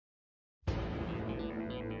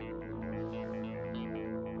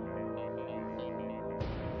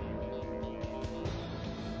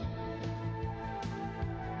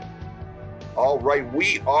All right,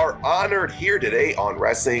 we are honored here today on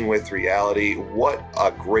Wrestling with Reality. What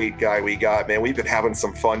a great guy we got, man. We've been having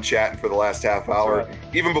some fun chatting for the last half hour,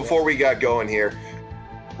 even before we got going here.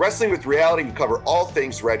 Wrestling with Reality, we cover all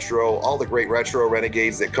things retro, all the great retro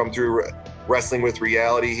renegades that come through Wrestling with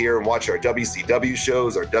Reality here and watch our WCW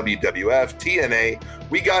shows, our WWF, TNA.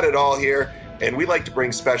 We got it all here. And we like to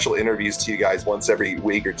bring special interviews to you guys once every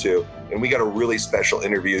week or two. And we got a really special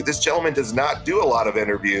interview. This gentleman does not do a lot of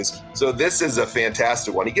interviews, so this is a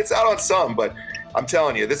fantastic one. He gets out on some, but I'm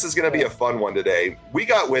telling you, this is going to be a fun one today. We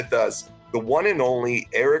got with us the one and only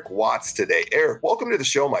Erik Watts today. Erik, welcome to the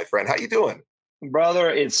show, my friend. How you doing?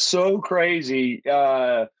 Brother, it's so crazy.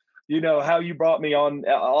 How you brought me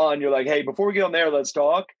on. You're like, hey, before we get on there, let's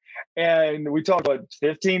talk. And we talked about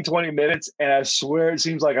 15, 20 minutes, and I swear it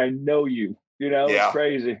seems like I know you. It's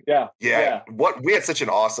crazy. Yeah. We had such an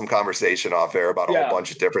awesome conversation off air about a whole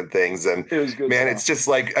bunch of different things. And it was good, man, it's just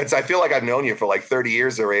like, I feel like I've known you for like 30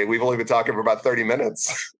 years already. We've only been talking for about 30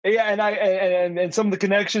 minutes. Yeah. And some of the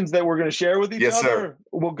connections that we're going to share with each other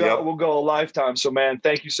will go a lifetime. So man,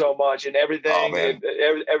 thank you so much. And everything,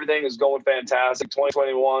 everything is going fantastic.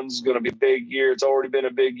 2021 is going to be a big year. It's already been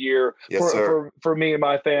a big year for me and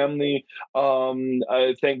my family.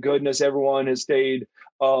 Thank goodness everyone has stayed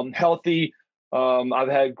healthy. I've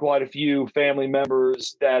had quite a few family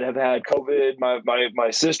members that have had COVID. My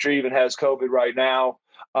sister even has COVID right now.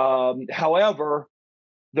 However,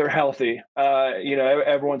 they're healthy.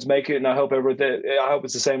 Everyone's making it, and I hope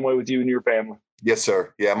it's the same way with you and your family. Yes,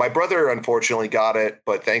 sir. Yeah, my brother unfortunately got it,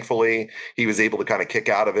 but thankfully he was able to kind of kick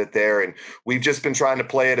out of it there. And we've just been trying to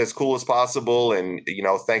play it as cool as possible. And,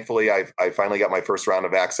 thankfully I finally got my first round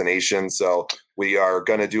of vaccination. So we are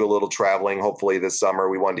going to do a little traveling, hopefully this summer.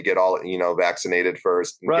 We wanted to get all, vaccinated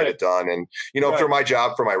first and get it done. And, for my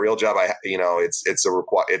job, for my real job, it's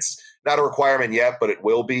not a requirement yet, but it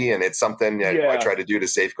will be. And it's something that I try to do to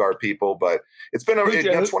safeguard people, but it's been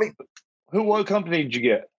what company did you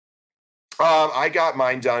get? I got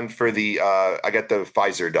mine done for I got the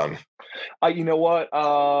Pfizer done. You know what?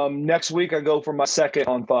 Next week I go for my second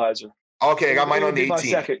on Pfizer. Okay, I got mine on the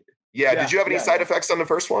 18th. Yeah. Did you have any side effects on the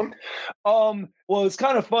first one? Well, it's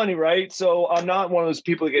kind of funny, right? So I'm not one of those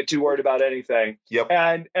people that get too worried about anything. Yep.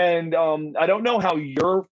 And I don't know how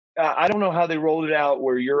I don't know how they rolled it out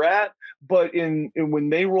where you're at, but when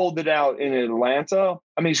they rolled it out in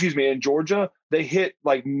in Georgia, they hit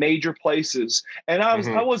like major places, and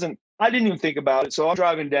I didn't even think about it. So I'm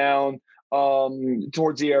driving down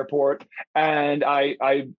towards the airport, and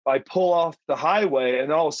I pull off the highway,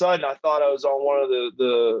 and all of a sudden I thought I was on one of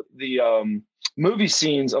the movie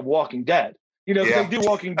scenes of Walking Dead. They do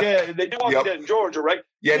Walking Dead. They do Walking Dead in Georgia, right?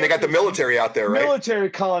 Yeah, and they got the military out there, right? Military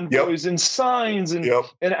convoys and signs, and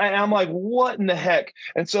I'm like, what in the heck?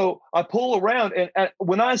 And so I pull around, and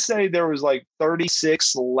when I say there was like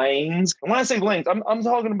 36 lanes, and when I say lanes, I'm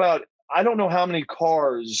talking about, I don't know how many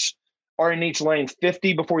cars are in each lane,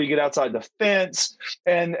 50 before you get outside the fence.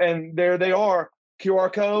 And there they are,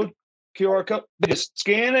 QR code. They just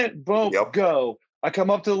scan it, boom, go. I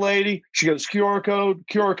come up to the lady. She goes, QR code.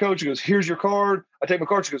 She goes, here's your card. I take my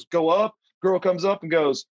card. She goes, go up. Girl comes up and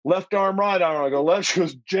goes, left arm, right arm. I go left. She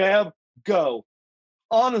goes, jab, go.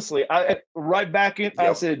 Honestly, I right back in.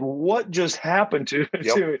 I said, what just happened to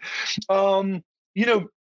me?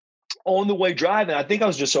 On the way driving, I think I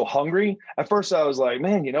was just so hungry. At first, I was like,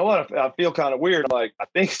 "Man, you know what? I feel kind of weird." I'm like, I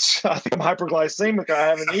think I'm hyperglycemic. I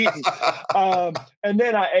haven't eaten. And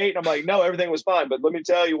then I ate, and I'm like, "No, everything was fine." But let me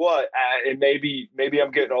tell you what, and maybe I'm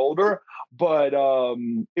getting older, but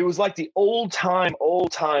it was like the old time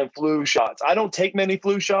flu shots. I don't take many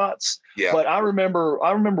flu shots, but I remember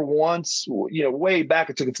once, way back,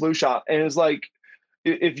 I took a flu shot, and it was like,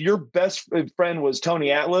 if your best friend was Tony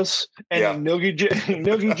Atlas and he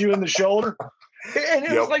noogied you in the shoulder, and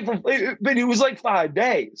it was like 5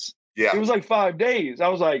 days. Yeah, it was like 5 days. I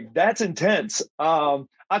was like, that's intense.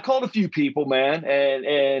 I called a few people, man,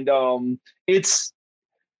 and it's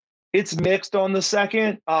mixed on the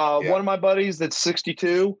second. One of my buddies that's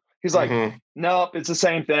 62, he's like, nope, it's the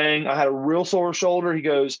same thing. I had a real sore shoulder. He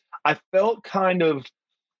goes, I felt kind of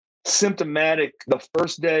symptomatic the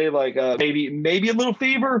first day, like maybe a little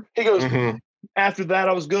fever. He goes, after that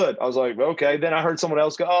I was good. I was like, okay. Then I heard someone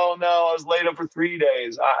else go, oh no, I was laid up for 3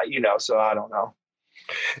 days. So I don't know.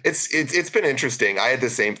 It's been interesting. I had the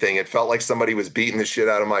same thing. It felt like somebody was beating the shit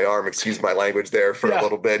out of my arm, excuse my language there, for a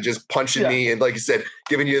little bit, just punching me, and like you said,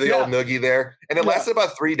 giving you the old noogie there. And it lasted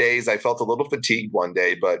about 3 days. I felt a little fatigued one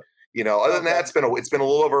day, but other than that, it's been a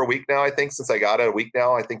little over a week now, I think, since I got it. A week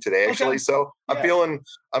now, I think today, actually. So I'm feeling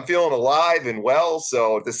alive and well.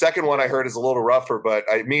 So the second one I heard is a little rougher, but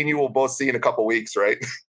me and you will both see in a couple weeks, right?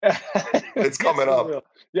 It's coming up.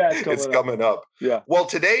 Yeah, it's coming It's coming up. Yeah. Well,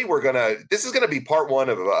 today this is gonna be part one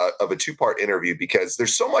of a 2-part interview because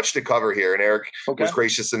there's so much to cover here. And Erik was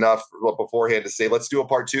gracious enough beforehand to say, let's do a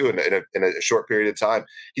part 2 in a short period of time.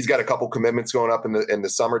 He's got a couple commitments going up in the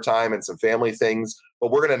summertime and some family things,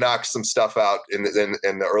 but we're gonna knock some stuff out in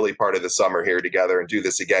the early part of the summer here together and do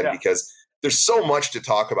this again because there's so much to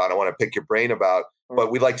talk about. I want to pick your brain about, but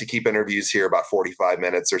we like to keep interviews here about 45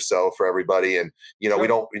 minutes or so for everybody. And,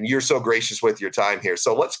 and you're so gracious with your time here.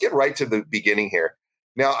 So let's get right to the beginning here.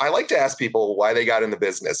 Now, I like to ask people why they got in the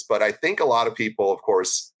business, but I think a lot of people, of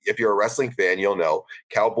course, if you're a wrestling fan, you'll know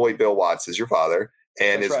Cowboy Bill Watts is your father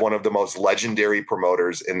and is one of the most legendary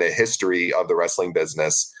promoters in the history of the wrestling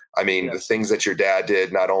business. I mean, the things that your dad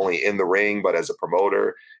did, not only in the ring, but as a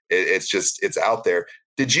promoter, it's out there.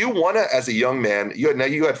 Did you want to, as a young man, you're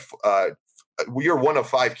one of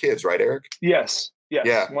 5 kids, right, Erik? Yes.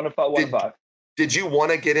 Yeah. One of 5. Did you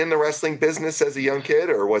want to get in the wrestling business as a young kid,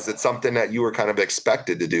 or was it something that you were kind of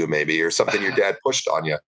expected to do maybe, or something your dad pushed on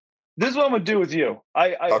you? This is what I'm going to do with you.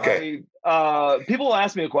 People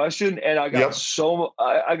ask me a question and I got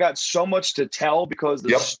so much to tell because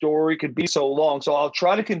the story could be so long. So I'll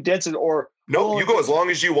try to condense it No, you go as long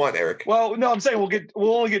as you want, Erik. Well, no, I'm saying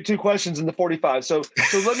we'll only get 2 questions in the 45. So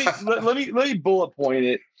let me bullet point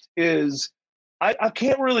it. Is I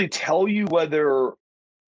can't really tell you whether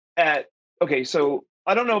so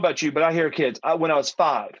I don't know about you, but I hear kids. When I was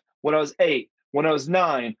 5, when I was 8, when I was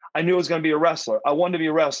 9, I knew I was going to be a wrestler. I wanted to be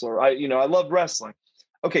a wrestler. I loved wrestling.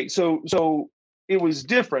 Okay, so it was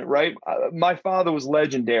different, right? My father was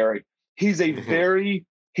legendary. He's a very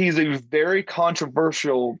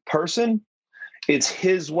controversial person. It's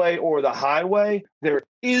his way or the highway. There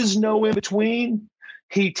is no in between.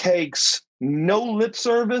 He takes no lip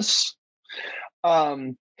service.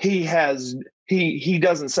 He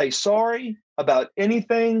doesn't say sorry about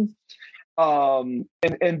anything. And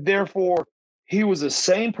therefore he was the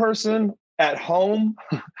same person at home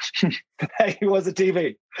that he was at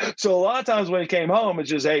TV. So a lot of times when he came home, it's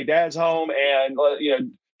just, hey, dad's home, and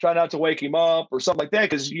try not to wake him up or something like that,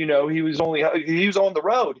 because he was on the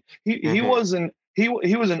road. He was an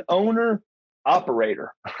owner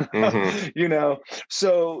operator.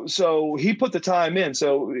 So he put the time in.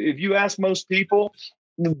 So if you ask most people,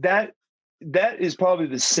 that is probably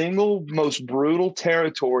the single most brutal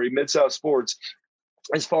territory, Mid-South sports,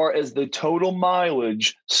 as far as the total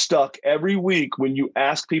mileage stuck every week when you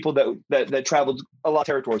ask people that traveled a lot of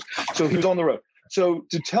territories. So he was on the road. So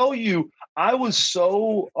to tell you, I was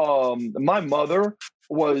my mother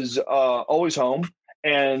was always home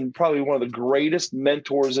and probably one of the greatest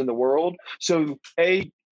mentors in the world. So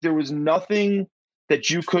there was nothing that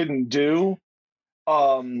you couldn't do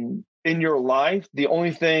in your life. The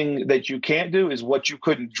only thing that you can't do is what you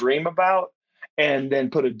couldn't dream about, and then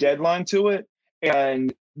put a deadline to it.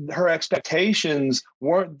 And her expectations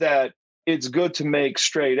weren't that it's good to make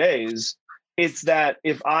straight A's. It's that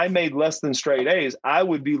if I made less than straight A's, I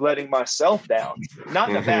would be letting myself down. Not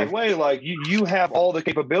in a bad way. Like you have all the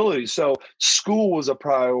capabilities. So school was a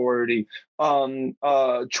priority.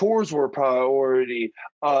 Chores were a priority.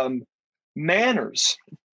 Manners.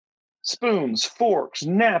 Spoons, forks,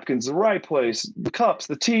 napkins, the right place, the cups,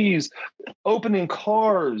 the teas, opening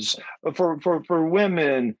cars for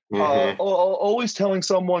women, always telling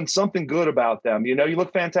someone something good about them. You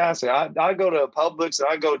look fantastic. I go to Publix and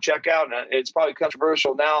I go check out, and it's probably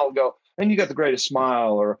controversial now. I'll go, and you got the greatest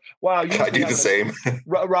smile, or wow, I do the same.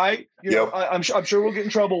 Right? I'm sure we'll get in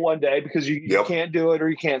trouble one day because you can't do it or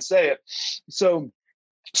you can't say it. So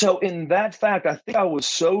in that fact, I think I was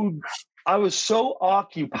so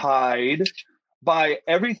occupied by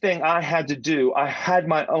everything I had to do. I had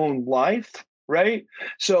my own life, right?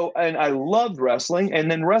 So, and I loved wrestling.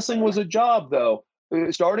 And then wrestling was a job, though.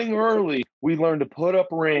 Starting early, we learned to put up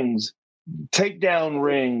rings, take down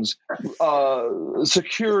rings,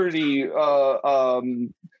 security,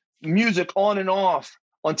 music on and off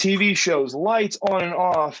on TV shows, lights on and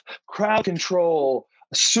off, crowd control,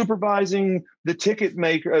 supervising the ticket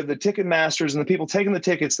masters and the people taking the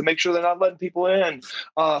tickets to make sure they're not letting people in,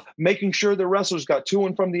 making sure the wrestlers got to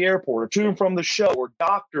and from the airport or to and from the show, or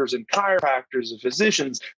doctors and chiropractors and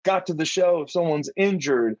physicians got to the show if someone's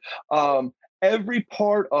injured. Every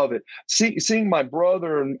part of it, seeing my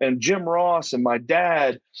brother and Jim Ross and my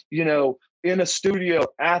dad, in a studio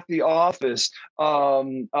at the office,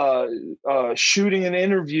 shooting an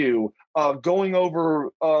interview, going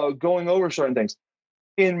over certain things.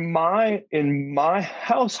 In my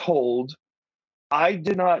household, I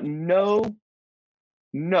did not know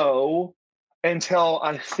until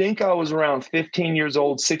I think I was around 15 years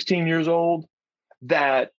old, 16 years old,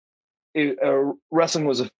 that wrestling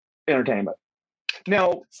was entertainment.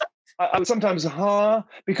 Now, I would sometimes,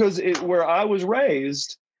 because where I was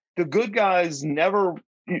raised, the good guys never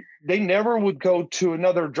would go to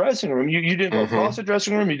another dressing room. You didn't go across the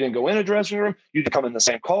dressing room. You didn't go in a dressing room. You didn't come in the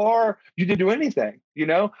same car. You didn't do anything.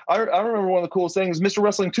 I remember one of the coolest things. Mr.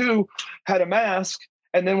 Wrestling 2 had a mask.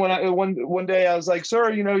 And then one day I was like,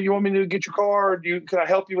 sir, you want me to get your car? Can I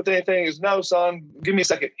help you with anything? He goes, no, son, give me a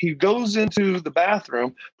second. He goes into the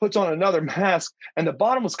bathroom, puts on another mask, and the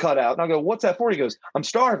bottom was cut out. And I go, what's that for? He goes, I'm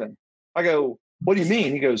starving. I go, what do you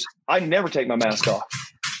mean? He goes, I never take my mask off.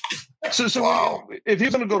 So wow. If he's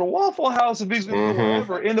going to go to Waffle House, if he's going to go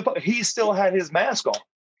wherever, he still had his mask on.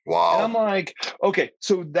 Wow. And I'm like, okay,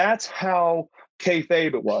 so that's how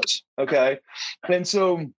kayfabe it was. Okay. And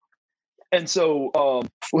so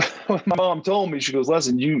when my mom told me, she goes,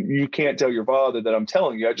 listen, you can't tell your father that I'm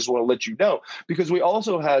telling you. I just want to let you know, because we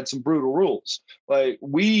also had some brutal rules. Like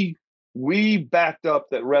we backed up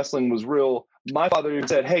that wrestling was real. My father even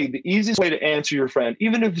said, hey, the easiest way to answer your friend,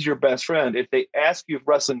 even if it's your best friend, if they ask you if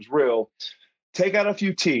wrestling's real, take out a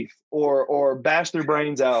few teeth or bash their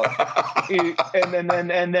brains out,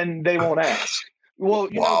 and then they won't ask. Well,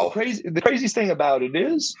 the craziest thing about it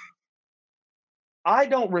is, I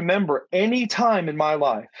don't remember any time in my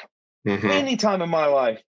life, I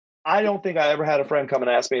don't think I ever had a friend come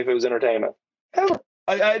and ask me if it was entertainment. Ever.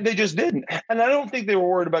 They just didn't. And I don't think they were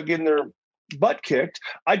worried about getting their butt kicked.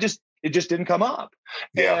 It just didn't come up.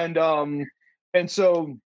 Yeah. And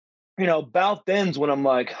so, about then's when I'm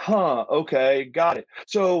like, okay, got it.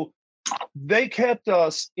 So they kept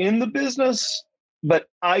us in the business, but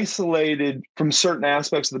isolated from certain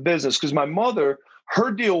aspects of the business. Because my mother,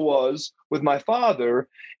 her deal was with my father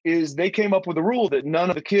is they came up with a rule that none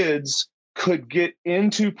of the kids could get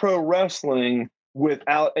into pro wrestling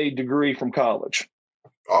without a degree from college.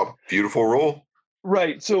 Oh, beautiful rule.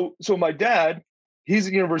 Right. So my dad, he's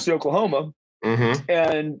at University of Oklahoma,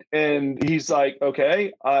 and he's like,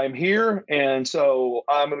 okay, I'm here, and so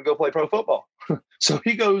I'm going to go play pro football. So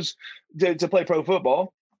he goes to play pro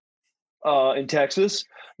football in Texas,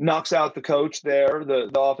 knocks out the coach there, the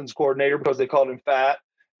offense coordinator, because they called him fat.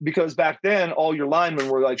 Because back then, all your linemen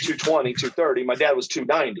were like 220, 230. My dad was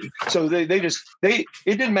 290. So it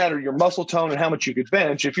didn't matter your muscle tone and how much you could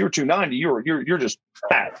bench. If you were 290, you're just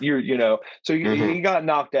fat. So he got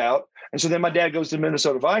knocked out. And so then my dad goes to the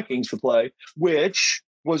Minnesota Vikings to play, which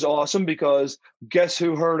was awesome because guess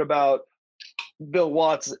who heard about Bill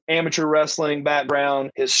Watts' amateur wrestling background,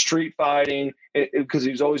 his street fighting, because he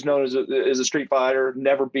was always known as a street fighter,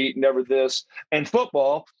 never beat, never this. And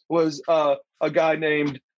football was a guy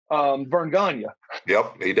named Vern Gagne.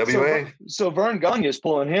 Yep, AWA. So Vern Gagne is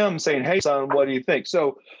pulling him, saying, "Hey, son, what do you think?"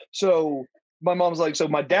 So my mom's like, so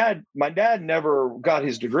my dad never got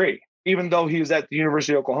his degree, even though he was at the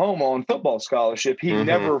University of Oklahoma on football scholarship. He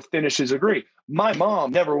never finished his degree. My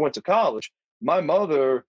mom never went to college. My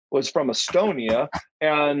mother was from Estonia,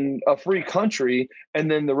 and a free country.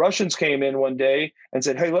 And then the Russians came in one day and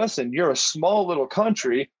said, hey, listen, you're a small little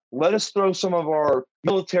country. Let us throw some of our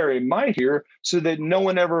military might here so that no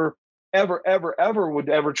one ever would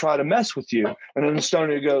ever try to mess with you. And then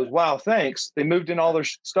Estonia goes, wow, thanks. They moved in all their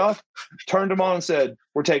stuff, turned them on and said,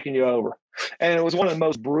 we're taking you over. And it was one of the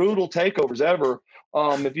most brutal takeovers ever.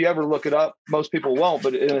 If you ever look it up, most people won't.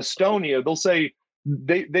 But in Estonia, they'll say,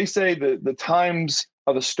 they say that the times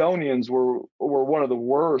of Estonians were one of the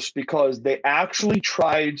worst because they actually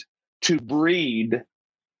tried to breed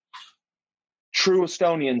true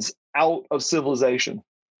Estonians out of civilization.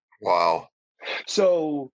 Wow.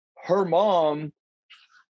 So her mom,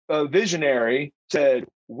 a visionary, said,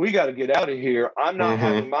 we got to get out of here. I'm not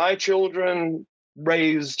having my children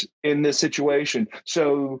raised in this situation.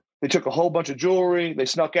 So they took a whole bunch of jewelry. They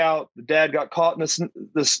snuck out. The dad got caught in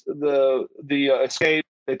the escape.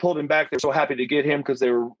 They pulled him back. They're so happy to get him because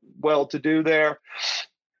they were well-to-do there.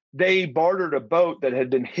 They bartered a boat that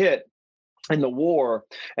had been hit in the war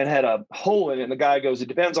and had a hole in it. And the guy goes, it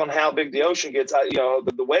depends on how big the ocean gets.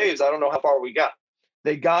 The waves, I don't know how far we got.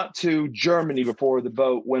 They got to Germany before the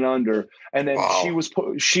boat went under. And then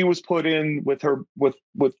she was put in with her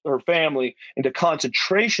family into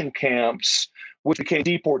concentration camps, which became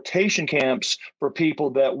deportation camps for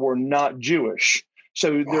people that were not Jewish.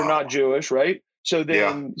 So they're not Jewish, right? So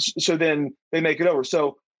then they make it over.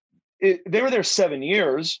 So they were there 7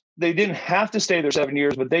 years. They didn't have to stay there 7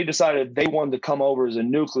 years, but they decided they wanted to come over as a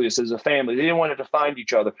nucleus, as a family. They didn't want to find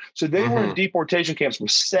each other. So they were in deportation camps for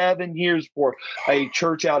 7 years before a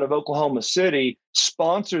church out of Oklahoma City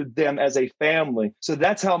sponsored them as a family. So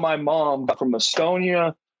that's how my mom got from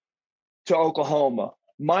Estonia to Oklahoma.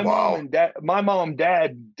 My mom and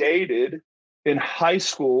dad dated in high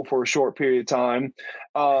school for a short period of time.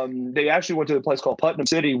 They actually went to a place called Putnam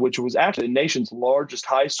City, which was actually the nation's largest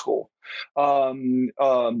high school.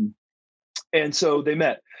 And so they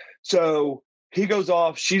met. So he goes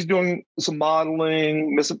off. She's doing some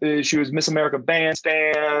modeling. She was Miss America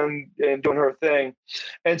Bandstand and doing her thing.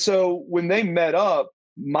 And so when they met up,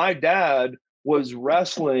 my dad was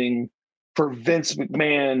wrestling for Vince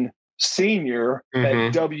McMahon Sr.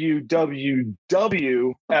 at WWF,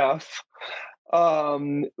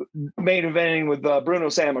 main eventing with Bruno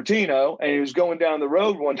Sammartino. And he was going down the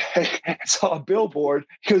road one day and saw a billboard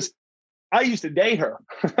because I used to date her.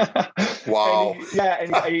 Wow.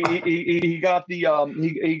 And he got the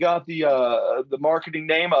marketing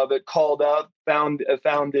name of it, called up, found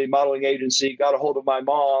a modeling agency, got a hold of my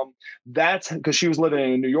mom. That's because she was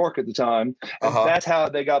living in New York at the time. And that's how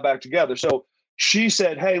they got back together. So she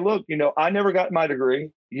said, hey, look, I never got my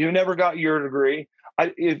degree. You never got your degree.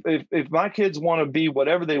 If my kids want to be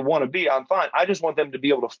whatever they want to be, I'm fine. I just want them to be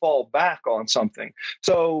able to fall back on something.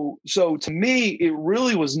 So to me, it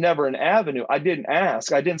really was never an avenue. I didn't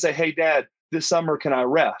ask. I didn't say, hey, Dad, this summer, can I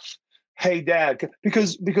ref? Hey, Dad,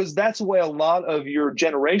 because that's the way a lot of your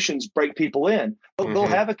generations break people in. They'll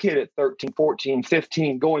have a kid at 13, 14,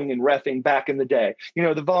 15 going and reffing back in the day.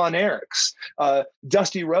 The Von Erichs,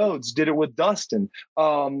 Dusty Rhodes did it with Dustin,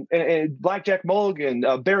 and Blackjack Mulligan,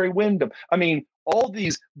 Barry Windham. I mean, all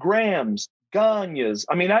these Grahams, Gagnes.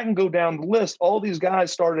 I mean, I can go down the list. All these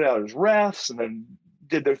guys started out as refs and then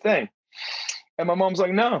did their thing. And my mom's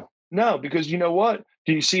like, no, because you know what?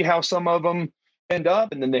 Do you see how some of them end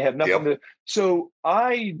up and then they have nothing to. So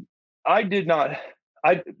I did not.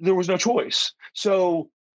 There was no choice. So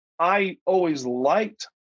I always loved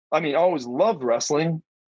wrestling.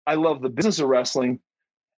 I love the business of wrestling,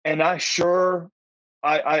 and I sure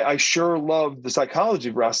loved the psychology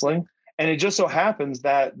of wrestling. And it just so happens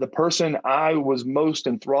that the person I was most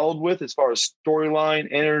enthralled with, as far as storyline,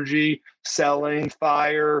 energy, selling,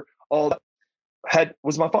 fire, all that,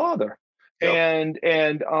 was my father. Yep.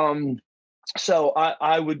 So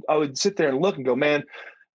I would sit there and look and go, man,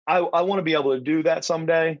 I want to be able to do that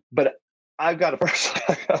someday, but I've got to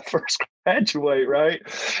first graduate, right?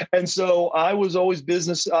 And so I was always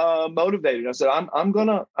business motivated. I said, I'm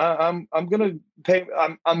going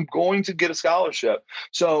to get a scholarship.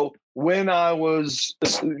 So when I was,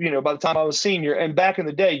 by the time I was senior, and back in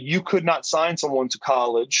the day, you could not sign someone to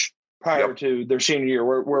college prior to their senior year,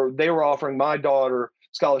 where they were offering my daughter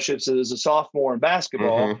scholarships as a sophomore in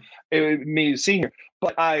basketball, me senior.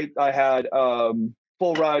 But I had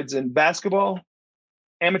full rides in basketball,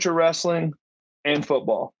 amateur wrestling, and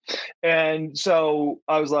football. And so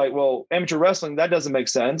I was like, well, amateur wrestling, that doesn't make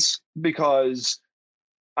sense because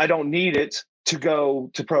I don't need it to go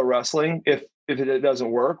to pro wrestling if it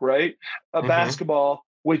doesn't work, right? Basketball,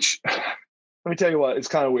 which let me tell you what, it's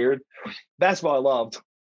kind of weird. Basketball I loved.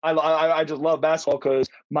 I just love basketball because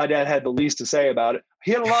my dad had the least to say about it.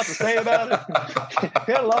 He had a lot to say about it.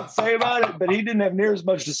 But he didn't have near as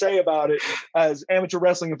much to say about it as amateur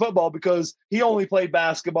wrestling and football because he only played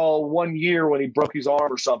basketball 1 year when he broke his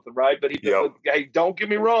arm or something, right? But hey, don't get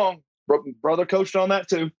me wrong, brother coached on that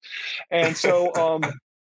too. And so, I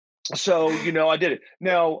did it.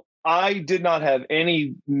 Now, I did not have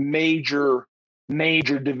any major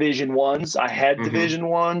Division Ones. I had Division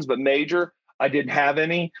Ones, but major, I didn't have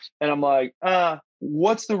any. And I'm like,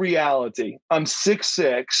 what's the reality? I'm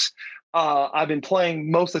 6'6". I've been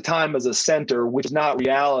playing most of the time as a center, which is not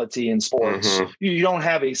reality in sports. You don't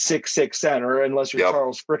have a 6'6" center unless you're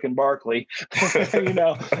Charles frickin' Barkley,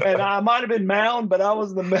 And I might have been mound, but I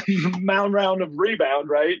was the mound round of rebound,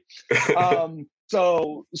 right?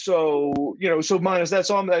 So minus that.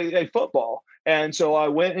 So I'm a football. And so I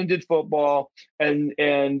went and did football, and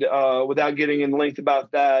without getting in length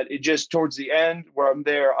about that, it just towards the end where I'm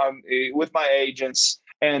there, I'm with my agents,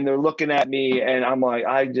 and they're looking at me, and I'm like,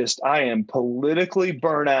 I am politically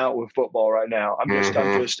burnt out with football right now. I'm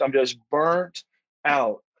just burnt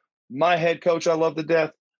out. My head coach, I love to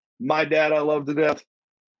death. My dad, I love to death.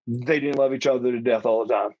 They didn't love each other to death all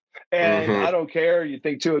the time. And I don't care. You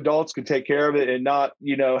think two adults can take care of it and not,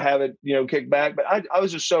 have it, kick back. But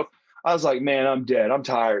I was like, man, I'm dead. I'm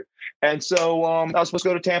tired. And so I was supposed to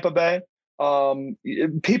go to Tampa Bay.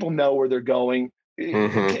 People know where they're going.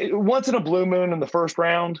 Once in a blue moon in the first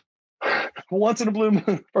round.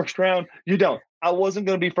 You don't. I wasn't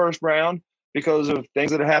going to be first round because of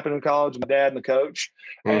things that had happened in college with my dad and the coach.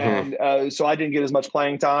 And so I didn't get as much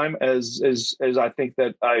playing time as I think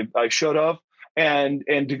that I should have. And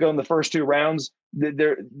to go in the first two rounds,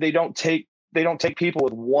 they don't take they don't take people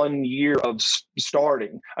with 1 year of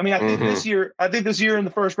starting. I mean, I think this year in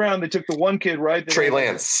the first round they took the one kid, right? Trey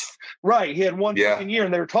Lance. Right, he had one freaking year,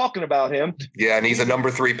 and they were talking about him. Yeah, and he's a number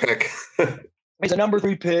 3 pick. He's a number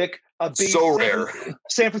 3 pick. So rare.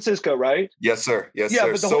 San Francisco, right? Yes, sir. Yes, yeah,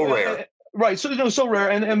 sir. But so rare. Right. So so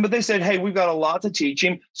rare. But they said, hey, we've got a lot to teach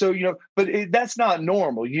him. So, but that's not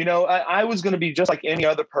normal. I was going to be just like any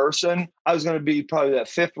other person. I was going to be probably that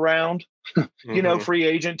 5th round, free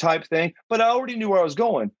agent type thing. But I already knew where I was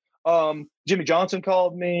going. Jimmy Johnson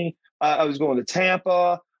called me. I was going to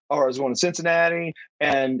Tampa, or I was going to Cincinnati,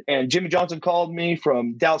 and Jimmy Johnson called me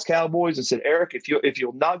from Dallas Cowboys and said, Erik, if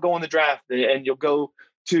you'll not go in the draft and you'll go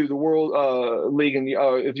to the World League, and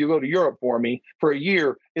if you go to Europe for me for a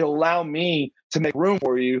year, it'll allow me to make room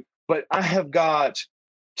for you. But I have got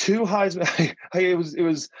 2 Heisman.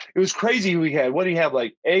 It was crazy who he had. What do you have?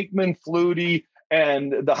 Like Aikman, Flutie,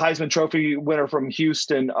 and the Heisman Trophy winner from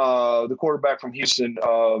Houston, the quarterback from Houston.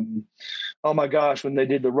 Oh my gosh, when they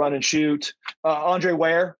did the run and shoot, Andre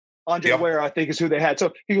Ware. Ware, I think, is who they had.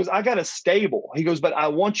 So he goes, I got a stable. He goes, but I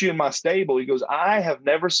want you in my stable. He goes, I have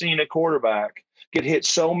never seen a quarterback get hit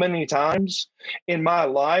so many times in my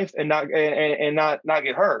life and not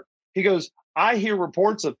get hurt. He goes, I hear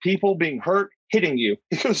reports of people being hurt hitting you.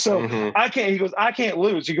 He goes, so I can't. He goes, I can't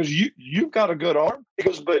lose. He goes, you've got a good arm. He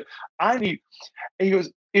goes, but I need. He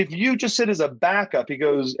goes, if you just sit as a backup. He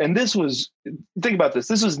goes, and this was, think about this.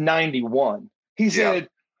 This was 91. He said.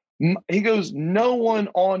 He goes, no one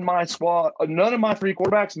on my squad, none of my 3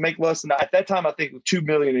 quarterbacks make less than, at that time, I think $2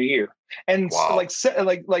 million a year. And wow. like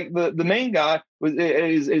the main guy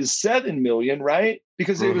is $7 million, right?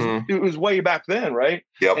 Because it was way back then, right?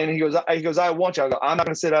 Yep. And he goes, I want you. I go, I'm not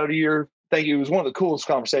going to sit out a year. Thank you. It was one of the coolest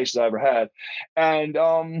conversations I ever had. And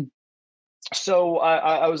so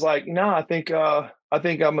I was like, no, I think I'm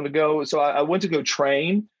going to go. So I went to go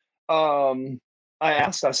train.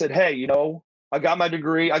 I said, hey, I got my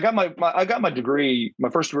degree. I got my degree, my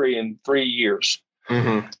first degree in 3 years.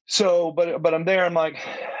 So, but I'm there. I'm like,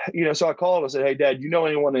 so I called. I said, hey, Dad,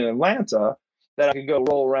 anyone in Atlanta that I could go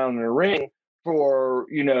roll around in a ring for,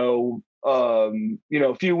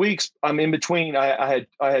 a few weeks? I'm in between. I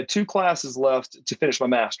had 2 classes left to finish my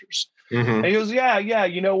master's. And he goes, yeah.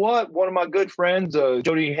 You know what? One of my good friends,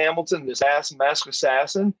 Jody Hamilton, this mask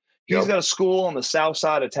assassin, he's got a school on the south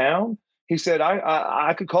side of town. He said,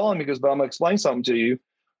 I could call him. He goes, but I'm going to explain something to you.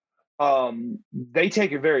 They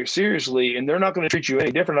take it very seriously, and they're not going to treat you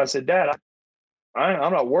any different. I said, Dad,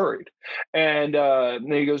 I'm not worried. And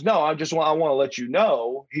he goes, no, I want to let you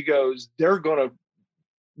know. He goes,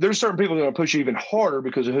 there's certain people going to push you even harder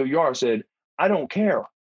because of who you are. I said, I don't care.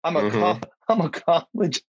 I'm a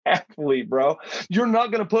college athlete, bro. You're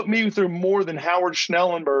not going to put me through more than Howard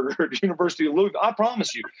Schnellenberger at the University of Louisville. I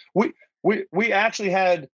promise you. We actually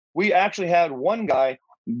had one guy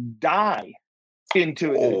die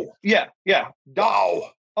into it. Yeah.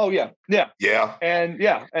 Wow. Oh yeah. And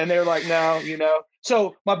they're like, no,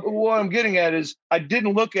 So what I'm getting at is I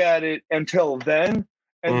didn't look at it until then,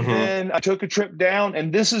 and then I took a trip down.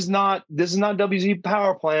 And this is not WZ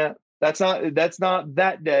Power Plant. That's not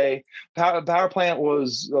that day. Power Plant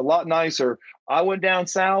was a lot nicer. I went down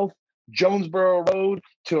south, Jonesboro Road,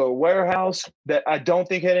 to a warehouse that I don't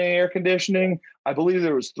think had any air conditioning. I believe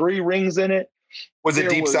there was 3 rings in it. Was it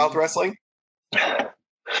Deep South Wrestling?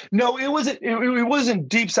 No, it wasn't. It wasn't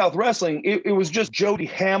Deep South Wrestling. It was just Jody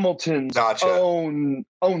Hamilton's own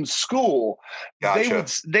school. Gotcha.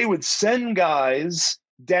 They would send guys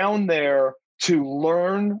down there to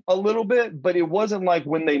learn a little bit, but it wasn't like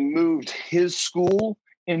when they moved his school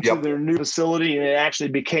into their new facility and it actually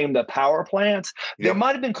became the power plant. They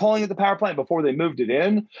might have been calling it the power plant before they moved it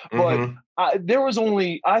in, but there was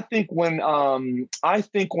only, I think when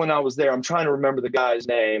I was there, I'm trying to remember the guy's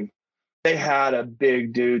name. They had a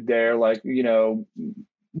big dude there, like,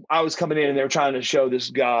 I was coming in and they were trying to show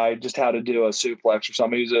this guy just how to do a suplex or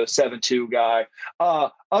something. He was a 7'2" guy.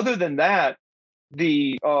 Other than that,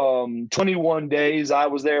 the 21 days I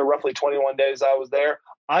was there, roughly 21 days I was there,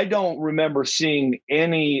 I don't remember seeing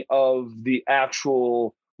any of the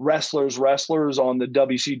actual wrestlers on the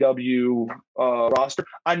WCW roster.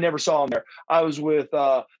 I never saw them there. I was with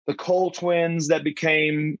the Cole twins that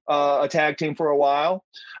became a tag team for a while,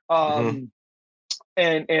 and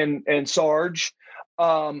Sarge.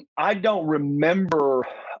 I don't remember.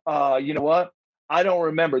 You know what? I don't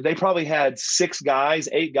remember. They probably had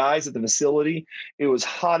 8 guys at the facility. It was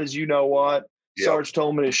hot as you know what. Yep. Sarge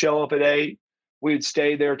told me to show up at 8. We'd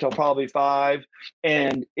stay there till probably 5,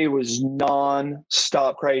 and it was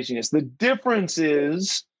non-stop craziness. The difference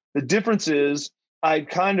is I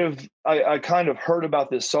kind of heard about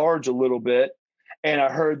this Sarge a little bit, And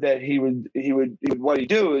I heard that he would what he'd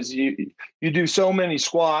do is you do so many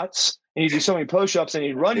squats and you do so many push-ups and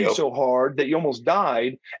he'd run you so hard that you almost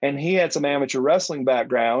died. And he had some amateur wrestling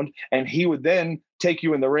background, and he would then take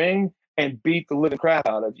you in the ring and beat the living crap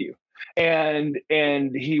out of you. And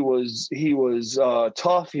he was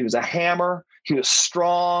tough. He was a hammer. He was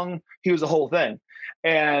strong. He was the whole thing.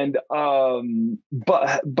 And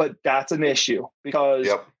but that's an issue because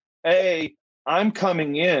I'm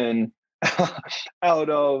coming in out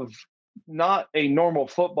of not a normal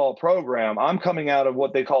football program. I'm coming out of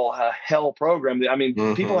what they call a hell program. I mean,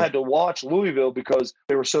 people had to watch Louisville because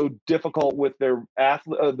they were so difficult with their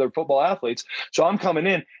football athletes. So I'm coming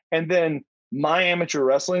in, and then my amateur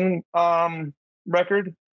wrestling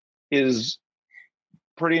record is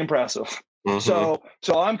pretty impressive. So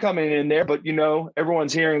I'm coming in there, but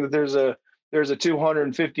everyone's hearing that there's a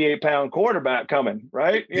 258-pound quarterback coming,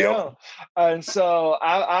 right? And so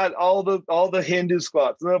I all the Hindu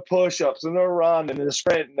squats and the push-ups and the run and the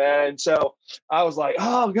sprint, and so I was like,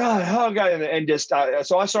 oh god, and just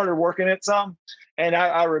so I started working it some, and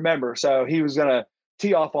I remember, so he was gonna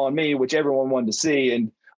tee off on me, which everyone wanted to see,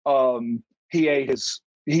 and he ate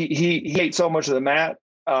he ate so much of the mat.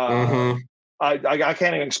 I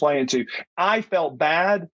can't even explain it to you. I felt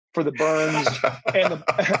bad for the burns and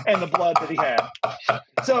the blood that he had.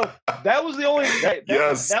 So that was the only that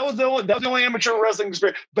was the only amateur wrestling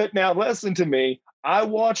experience. But now listen to me. I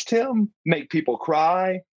watched him make people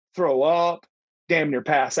cry, throw up, damn near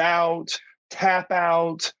pass out, tap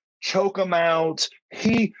out, choke them out.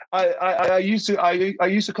 I used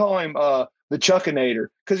to call him the Chuckinator,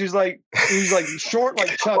 because he's like short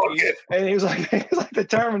like Chucky, and he's like the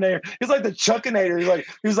Terminator. He's like the Chuckinator.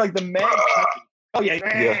 He's like the mad Chucky. Oh yeah.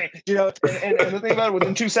 And the thing about it,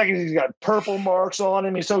 within 2 seconds, he's got purple marks on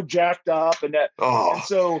him. He's so jacked up, and that. And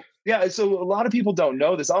so a lot of people don't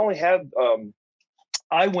know this. I only had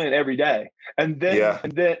I went every day, and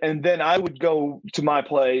then I would go to my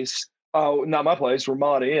place, not my place,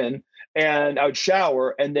 Ramada Inn, and I would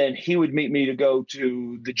shower, and then he would meet me to go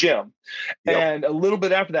to the gym. And a little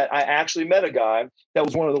bit after that, I actually met a guy that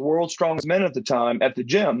was one of the world's strongest men at the time at the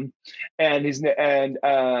gym. And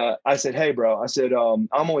I said, hey, bro, I said, I'm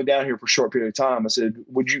only down here for a short period of time. I said,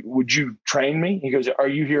 would you train me? He goes, are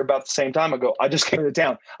you here about the same time? I go, I just came to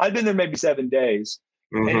town. I've been there maybe 7 days.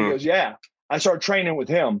 And he goes, yeah. I started training with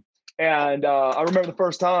him. And I remember the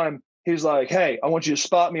first time he was like, hey, I want you to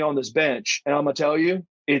spot me on this bench. And I'm going to tell you,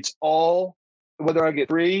 it's all, whether I get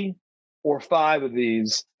 3 or 5 of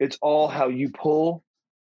these, it's all how you pull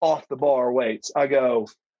off the bar weights. I go,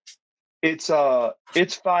 it's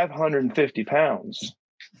 550 pounds.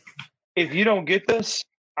 If you don't get this,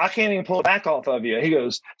 I can't even pull it back off of you. He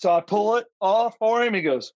goes, so I pull it off for him. He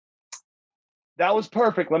goes, that was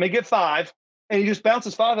perfect. Let me get 5. And he just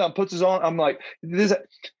bounces 5 out and puts his on. I'm like, the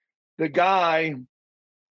guy,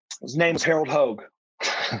 his name is Harold Hogue.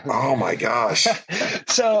 Oh my gosh.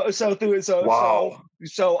 So wow.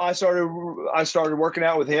 So I started working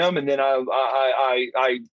out with him, and then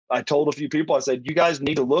I told a few people, I said, you guys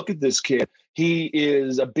need to look at this kid. He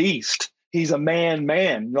is a beast. He's a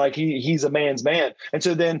man, like he's a man's man. And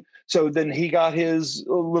so then he got his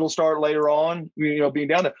little start later on, being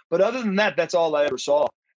down there. But other than that, that's all I ever saw.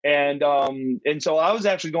 And so I was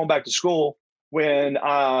actually going back to school when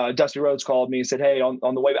Dusty Rhodes called me and said, hey, on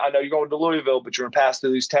the way, I know you're going to Louisville, but you're going to pass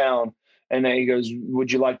through this town. And then he goes, would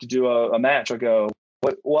you like to do a match? I go,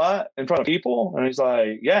 what? In front of people? And he's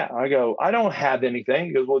like, yeah. I go, I don't have anything.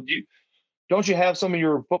 He goes, well, don't you have some of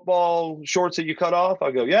your football shorts that you cut off?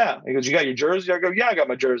 I go, yeah. He goes, you got your jersey? I go, yeah, I got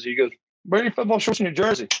my jersey. He goes, where are your football shorts and your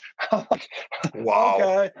jersey? I'm like, wow.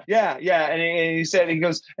 Okay. Yeah. And he said, he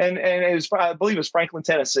goes, and it was, I believe it was Franklin,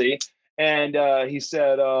 Tennessee. And he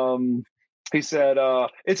said,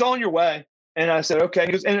 it's on your way. And I said, okay.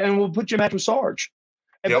 He goes, and we'll put you in match with Sarge.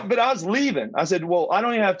 But I was leaving. I said, well, I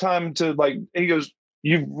don't even have time to he goes,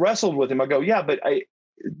 you've wrestled with him. I go, yeah, but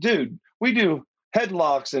dude, we do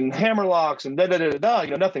headlocks and hammer locks and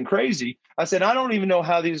nothing crazy. I said, I don't even know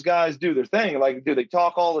how these guys do their thing. Like, do they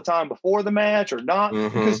talk all the time before the match or not?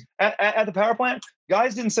 Because at the power plant,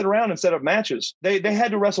 guys didn't sit around and set up matches. They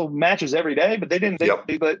had to wrestle matches every day, but they didn't.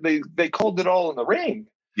 They called it all in the ring.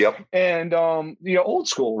 Yep. And old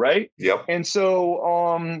school, right? Yep. And so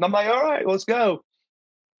I'm like, all right, let's go.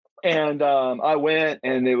 And I went,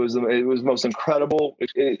 and it was most incredible.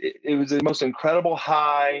 It was the most incredible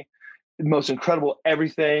high, most incredible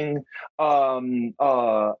everything.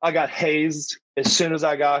 I got hazed as soon as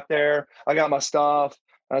I got there. I got my stuff.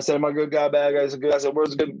 I said, am I a good guy, bad guy? I said,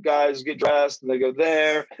 where's the good guys get dressed? And they go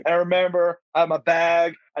there. And I remember I have my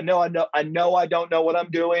bag. I know I don't know what I'm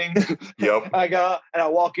doing. Yep. I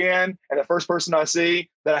walk in, and the first person I see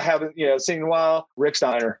that I haven't, seen in a while, Rick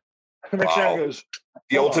Steiner. And Rick Steiner goes,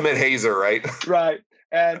 the ultimate hazer, right? Right.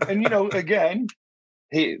 And again,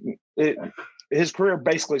 his career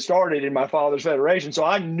basically started in my father's federation. So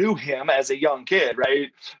I knew him as a young kid, right?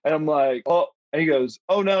 And I'm like, oh, and he goes,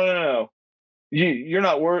 oh, no. You're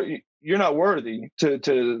not worthy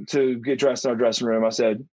to get dressed in our dressing room. I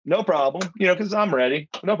said, no problem, because I'm ready.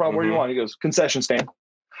 No problem. Where do you want? He goes, concession stand.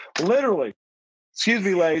 Literally. Excuse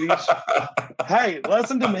me, ladies. Hey,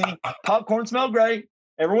 listen to me. Popcorn smell great.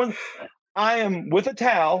 Everyone, I am with a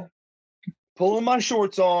towel, pulling my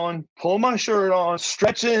shorts on, pulling my shirt on,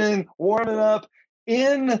 stretching, warming up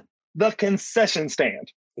in the concession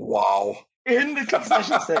stand. Wow. In the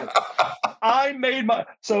concession stand. I made my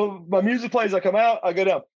music plays. I come out, I go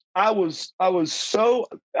down. I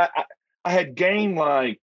had gained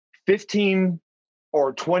like 15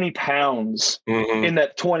 or 20 pounds in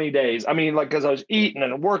that 20 days. I mean, like, because I was eating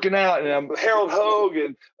and working out, and Harold Hogue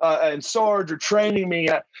and Sarge are training me.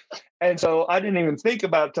 And so I didn't even think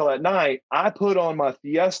about it till that night. I put on my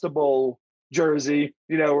Fiesta Bowl jersey,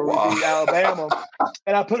 where we beat Alabama,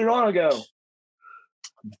 and I put it on and go,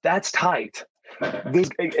 that's tight.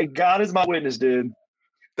 God is my witness, dude.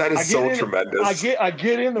 That is so tremendous. I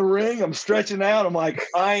get in the ring. I'm stretching out. I'm like,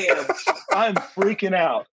 I'm freaking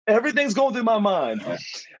out. Everything's going through my mind.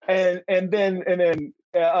 And then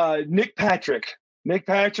Nick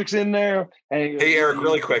Patrick's in there. And he goes, hey, Eric,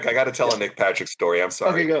 really quick, I got to tell a Nick Patrick story. I'm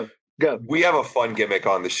sorry. Okay, go. We have a fun gimmick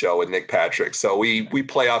on the show with Nick Patrick. So we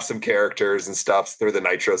play off some characters and stuff through the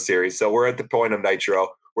Nitro series. So we're at the point of Nitro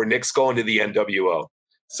where Nick's going to the NWO.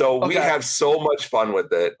 So we have so much fun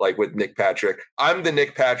with it, like with Nick Patrick. I'm the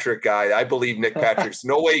Nick Patrick guy. I believe Nick Patrick's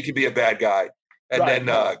no way he can be a bad guy. And then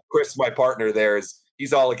Chris, my partner there,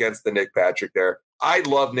 he's all against the Nick Patrick there. I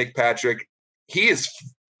love Nick Patrick. He is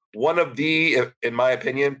one of the, in my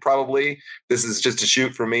opinion, probably, this is just a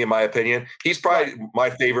shoot for me, in my opinion, he's probably my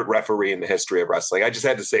favorite referee in the history of wrestling. I just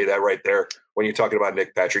had to say that right there when you're talking about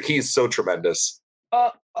Nick Patrick. He's so tremendous.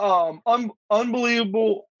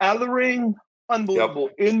 Unbelievable out of the ring. Unbelievable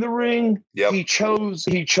in the ring. Yep. He chose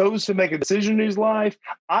to make a decision in his life.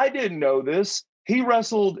 I didn't know this. He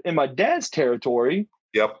wrestled in my dad's territory.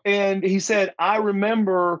 Yep. And he said, I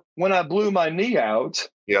remember when I blew my knee out.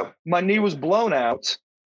 Yep. My knee was blown out.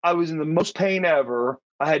 I was in the most pain ever.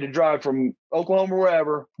 I had to drive from Oklahoma,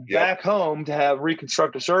 wherever, back home to have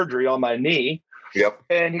reconstructive surgery on my knee. Yep.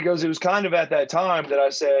 And he goes, it was kind of at that time that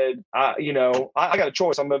I said, I got a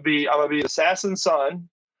choice. I'm gonna be the assassin's son,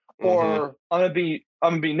 or I'm gonna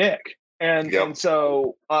be Nick. And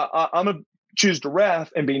so I'm gonna choose to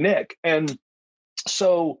ref and be Nick. And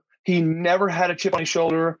so he never had a chip on his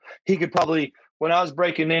shoulder. He could probably, when I was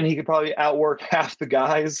breaking in, he could probably outwork half the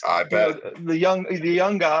guys. I bet. The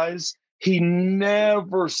young guys. He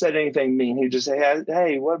never said anything mean. He just say,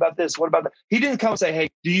 hey, what about this? What about that? He didn't come and say, hey,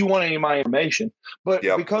 do you want any of my information? But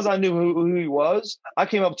because I knew who he was, I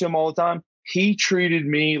came up to him all the time. He treated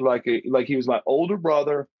me like he was my older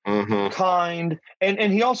brother, kind.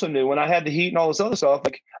 And he also knew when I had the heat and all this other stuff,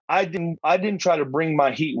 like I didn't try to bring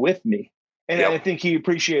my heat with me. And I think he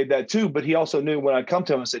appreciated that too. But he also knew when I come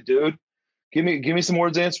to him, I said, dude, give me some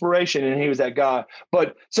words of inspiration. And he was that guy.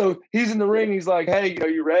 But so he's in the ring. He's like, hey, are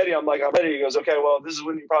you ready? I'm like, I'm ready. He goes, okay, well, this is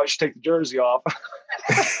when you probably should take the jersey off.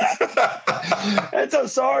 And so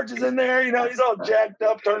Sarge is in there, he's all jacked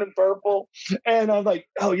up, turning purple. And I'm like,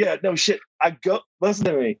 oh yeah, no shit. Listen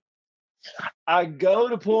to me. I go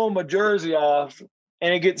to pull my jersey off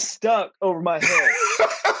and it gets stuck over my head.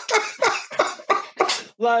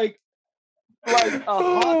 like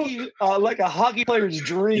a hockey player's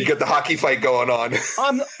dream. You get the hockey fight going on.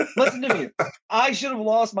 Listen to me. I should have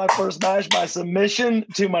lost my first match by submission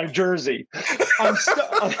to my jersey. I'm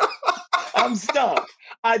stuck.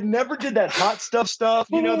 I never did that hot stuff that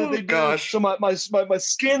they do. Gosh. So my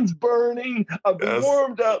skin's burning. I've been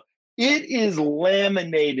warmed up. It is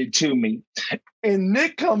laminated to me. And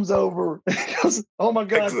Nick comes over and goes, oh my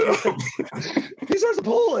God. He starts to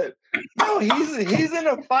pull it. No, he's in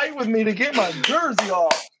a fight with me to get my jersey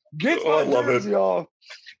off. Gets my jersey off.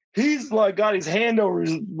 He's like got his hand over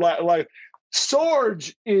his like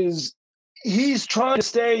Sarge he's trying to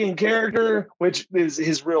stay in character, which is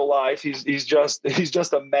his real life. He's just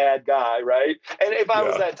a mad guy, right? And if I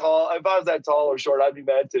was that tall or short, I'd be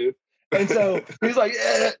mad too. And so he's like,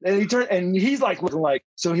 and he turned and he's like looking like,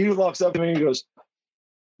 so he walks up to me and he goes,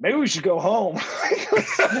 maybe we should go home.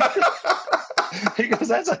 He goes,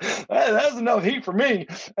 that's enough heat for me.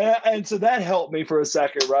 And so that helped me for a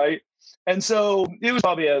second, right? And so it was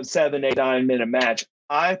probably a 7, 8, 9 minute match.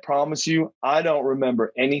 I promise you, I don't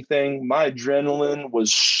remember anything. My adrenaline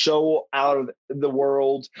was so out of the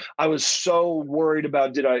world. I was so worried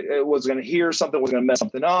about was going to hear something, was going to mess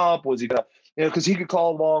something up, was he going to, because he could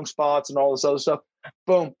call long spots and all this other stuff.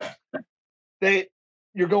 Boom.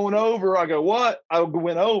 You're going over. I go, what? I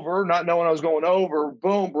went over, not knowing I was going over.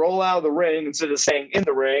 Boom, roll out of the ring instead of staying in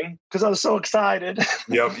the ring because I was so excited.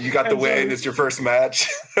 Yep, you got the win. It's your first match.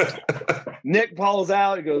 Nick calls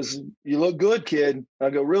out. He goes, "You look good, kid." I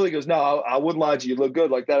go, "Really?" He goes, "No, I wouldn't lie to you. You look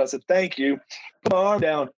good like that." I said, "Thank you." Put my arm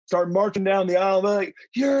down, start marching down the aisle. Like,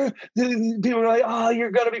 people are like, "Oh,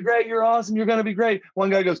 you're going to be great. You're awesome. You're going to be great." One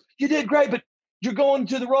guy goes, "You did great, but you're going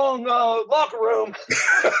to the wrong locker room."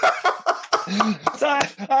 So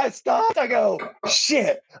I stopped. I go,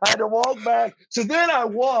 shit. I had to walk back. So then I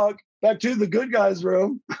walk back to the good guys'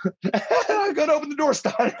 room. I go to open the door.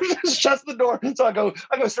 Steiner shuts the door. So I go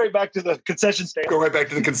straight back to the concession stand. Go right back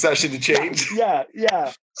to the concession to change.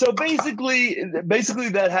 Yeah. So basically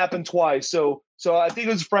that happened twice. So I think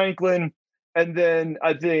it was Franklin, and then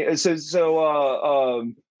I think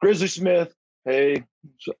Grizzly Smith. Hey,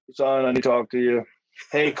 son, I need to talk to you.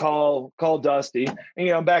 Hey, call Dusty.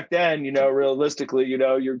 And, back then, realistically,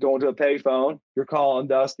 you're going to a payphone, you're calling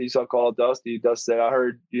Dusty. So I called Dusty. Dusty said, "I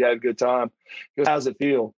heard you had a good time." He goes, "How's it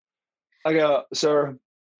feel?" I go, "Sir,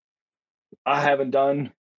 I haven't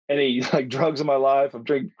done any drugs in my life. I'm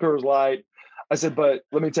drinking Coors Light." I said, "But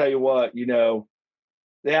let me tell you what, the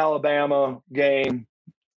Alabama game,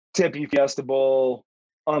 Tempe Fiesta Bowl,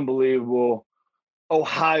 unbelievable.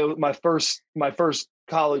 Ohio, my first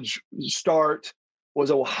college start was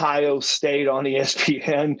Ohio State on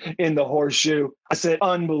ESPN in the Horseshoe." I said,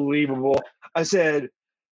 "Unbelievable." I said,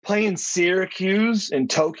 "Playing Syracuse in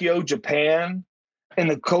Tokyo, Japan in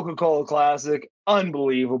the Coca-Cola Classic,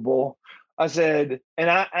 unbelievable." I said, and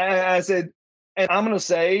I said, and I'm going to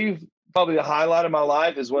say probably the highlight of my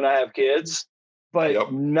life is when I have kids,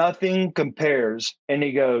 but nothing compares. And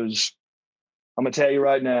he goes, "I'm going to tell you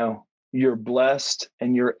right now, you're blessed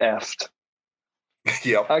and you're effed."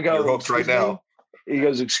 Yep. I go, "You're hooked right now." He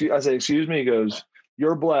goes, I say, "Excuse me?" He goes,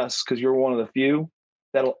 "You're blessed because you're one of the few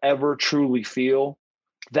that'll ever truly feel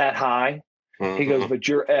that high." Mm-hmm. He goes, "But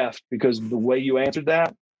you're effed because the way you answered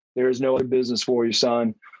that, there is no other business for you,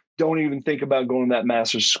 son. Don't even think about going to that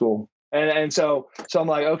master's school." And so I'm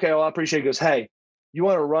like, "Okay, well, I appreciate it." He goes, "Hey, you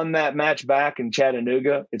want to run that match back in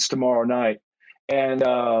Chattanooga? It's tomorrow night." And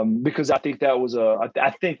because I think that was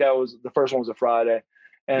the first one was a Friday.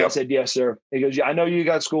 And I said, "Yes, sir." He goes, "Yeah, I know you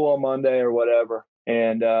got school on Monday or whatever."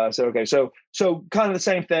 And I said, "Okay." So kind of the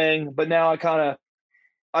same thing, but now I kind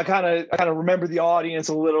of remember the audience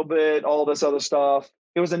a little bit, all this other stuff.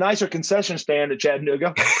 It was a nicer concession stand at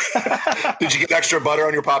Chattanooga. Did you get extra butter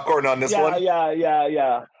on your popcorn on this one?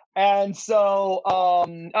 Yeah. And so,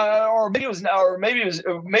 or maybe it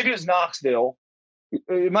was Knoxville.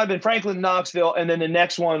 It might have been Franklin, Knoxville, and then the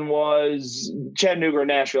next one was Chattanooga or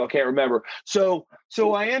Nashville. I can't remember. So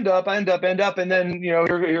I end up, and then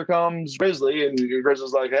here comes Grizzly, and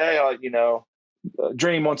Grizzly's like, "Hey,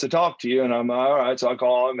 Dream wants to talk to you," and I'm all right. So I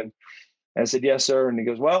call him, and I said, "Yes, sir." And he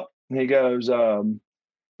goes, "Well," and he goes,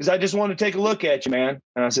 "because I just want to take a look at you, man."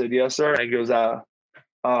 And I said, "Yes, sir." And he goes,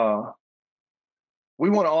 "We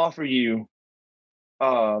want to offer you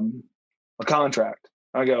a contract."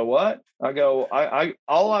 I go, "What?" I go, I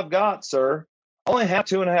all I've got, sir, I only have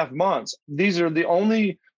 2.5 months. These are the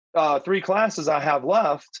only 3 classes I have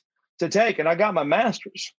left to take, and I got my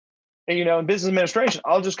master's, and, in business administration.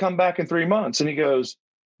 I'll just come back in 3 months. And he goes,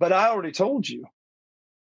 "But I already told you.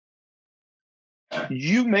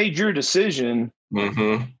 You made your decision.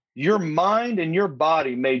 Mm-hmm. Your mind and your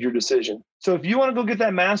body made your decision. So if you want to go get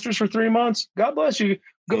that master's for 3 months, God bless you.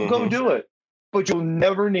 Go do it. But you'll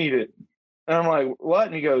never need it." And I'm like, "What?"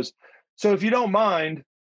 And he goes, "So if you don't mind,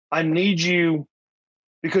 I need you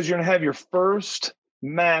because you're going to have your first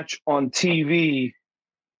match on TV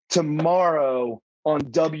tomorrow on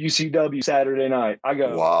WCW Saturday night." I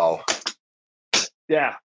go, "Wow.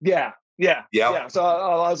 Yeah. So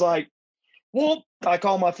I was like, "Well," I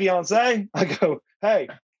call my fiance. I go, "Hey,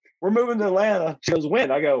 we're moving to Atlanta." She goes,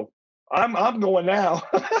 "When?" I go, I'm going now."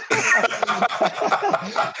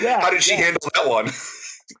 How did she handle that one?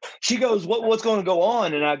 She goes, "What's going to go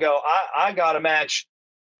on?" And I go, I got a match,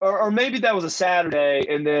 or maybe that was a Saturday,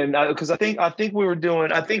 and then because I think we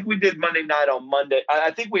did Monday night on Monday.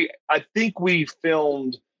 I think we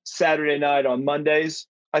filmed Saturday night on Mondays.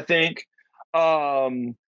 I think,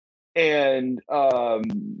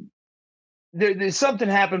 there's something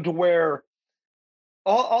happened to where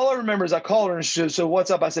all I remember is I called her and she said, "So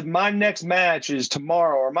what's up?" I said, "My next match is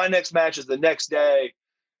tomorrow, or my next match is the next day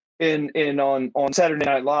on Saturday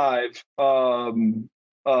Night Live,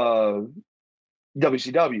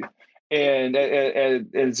 WCW, and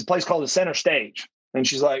it's a place called the Center Stage." And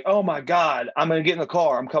she's like, "Oh my God, I'm gonna get in the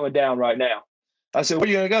car. I'm coming down right now." I said, "Where are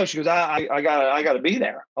you gonna go?" She goes, I gotta be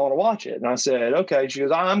there. I want to watch it." And I said, "Okay." She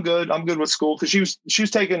goes, "I'm good. I'm good with school," because she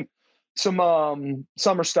was taking some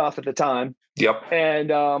summer stuff at the time. Yep.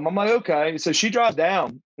 And I'm like, okay. So she drives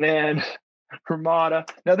down, and Ramada.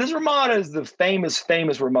 Now this Ramada is the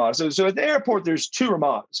famous Ramada. So at the airport, there's two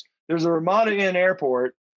Ramadas. There's a Ramada Inn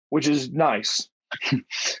Airport, which is nice.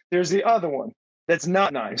 There's the other one that's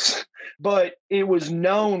not nice, but it was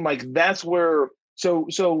known like that's where.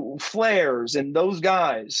 So Flares and those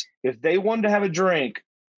guys, if they wanted to have a drink,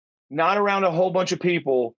 not around a whole bunch of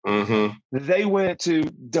people, they went to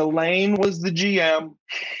Delane was the GM.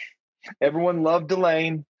 Everyone loved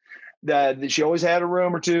Delane. That she always had a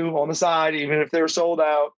room or two on the side, even if they were sold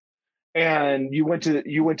out. And you went to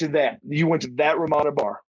that Ramada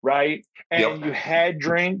bar, right? And you had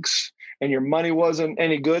drinks, and your money wasn't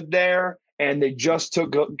any good there, and they just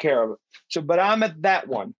took good care of it. So, but I'm at that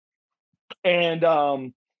one. And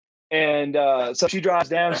so she drives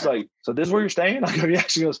down. She's like, "So this is where you're staying?" I go, "Yeah."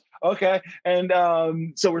 She goes, "Okay." And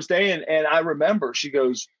so we're staying. And I remember she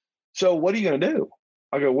goes, "So what are you going to do?"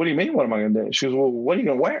 I go, "What do you mean? What am I going to do?" She goes, "Well, what are you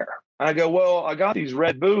going to wear?" And I go, "Well, I got these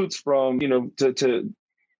red boots from,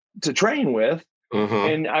 to train with."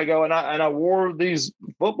 And I go, and I wore these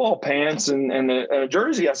football pants and a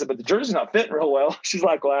jersey. I said, "But the jersey's not fitting real well." She's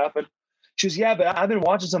like laughing. She goes, "Yeah, but I've been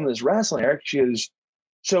watching some of this wrestling, Eric." She goes,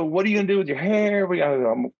 "So what are you going to do with your hair?"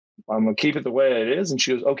 I'm going to keep it the way it is. And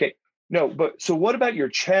she goes, "Okay, no, but so what about your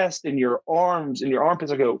chest and your arms and your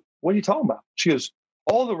armpits?" I go, "What are you talking about?" She goes,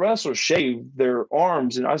 "All the wrestlers shave their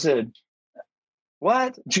arms." And I said,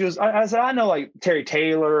 "What?" She goes, I said, "I know like Terry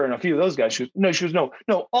Taylor and a few of those guys." She goes, no,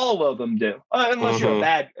 all of them do. Unless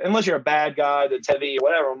you're a bad guy that's heavy or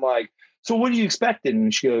whatever. I'm like, "So what are you expecting?"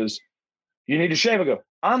 And she goes, "You need to shave." I go,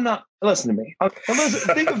 "I'm not, listen to me.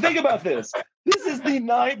 Think about this. This is the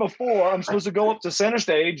night before I'm supposed to go up to Center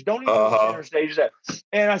Stage. Don't even know what Center Stage is at."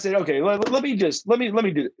 And I said, "Okay, let me do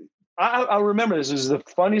it." I remember this is the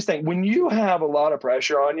funniest thing. When you have a lot of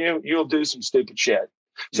pressure on you, you'll do some stupid shit.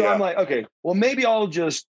 So I'm like, okay, well, maybe I'll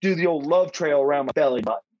just do the old love trail around my belly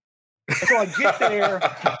button. And so I get there,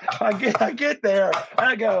 I get there, and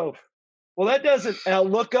I go, "Well, that doesn't," and I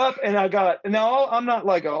look up and now I'm not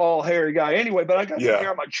like an all hairy guy anyway, but I got some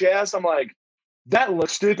hair on my chest. I'm like, that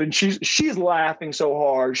looks stupid. She's laughing so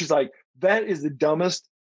hard. She's like, "That is the dumbest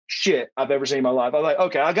shit I've ever seen in my life." I was like,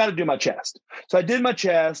 "Okay, I got to do my chest." So I did my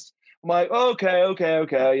chest. I'm like,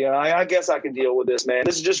 okay. I guess I can deal with this, man.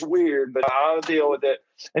 This is just weird, but I'll deal with it.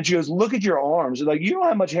 And she goes, "Look at your arms. Like, you don't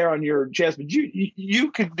have much hair on your chest, but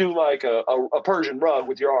you could do like a Persian rug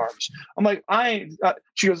with your arms." I'm like,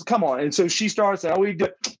 she goes, "Come on." And so she starts, "Oh, we do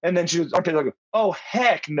it." And then she goes, "Okay." I go, "Oh,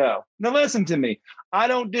 heck no. Now listen to me. I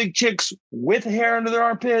don't dig chicks with hair under their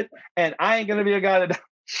armpit, and I ain't going to be a guy that."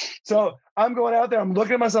 So I'm going out there. I'm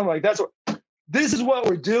looking at myself like, this is what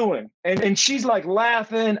we're doing. And she's like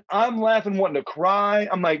laughing. I'm laughing, wanting to cry.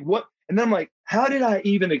 I'm like, what? And then I'm like, how did I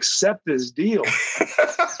even accept this deal?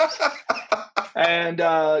 And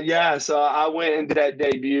so I went into that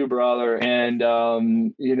debut, brother. And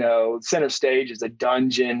Center Stage is a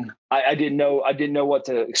dungeon. I didn't know what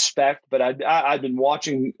to expect, but I'd been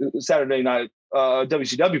watching Saturday Night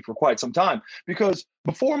WCW for quite some time, because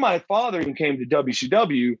before my father even came to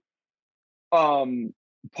WCW,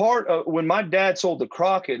 part of when my dad sold the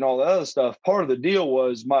Crockett and all that other stuff, part of the deal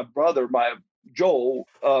was my brother, Joel,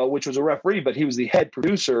 which was a referee, but he was the head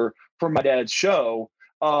producer for my dad's show,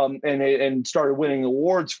 and started winning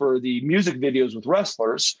awards for the music videos with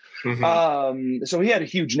wrestlers. So he had a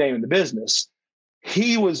huge name in the business.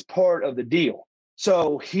 He was part of the deal.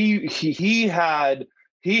 So he had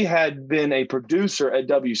been a producer at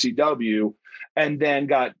WCW and then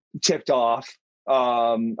got tipped off.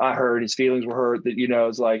 I heard his feelings were hurt that,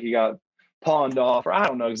 it's like he got pawned off, or I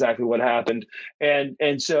don't know exactly what happened.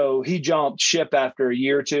 And so he jumped ship after a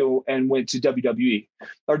year or two and went to WWE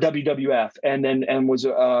or WWF, and was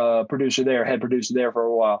a producer there, head producer there for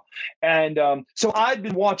a while. And so I'd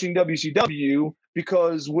been watching WCW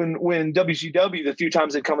because when WCW, the few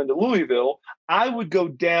times they'd come into Louisville, I would go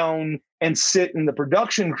down and sit in the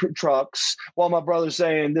production trucks while my brother's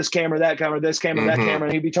saying this camera, that camera, this camera, that camera,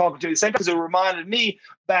 and he'd be talking to me. Same because it reminded me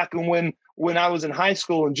back when I was in high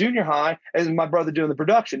school and junior high, as my brother doing the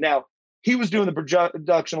production. Now, he was doing the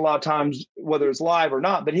production a lot of times, whether it's live or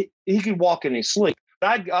not, but he could walk in his sleep.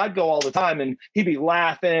 I'd go all the time, and he'd be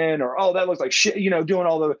laughing or, oh, that looks like shit, doing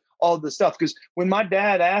all the stuff. Because when my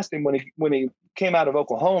dad asked him when he came out of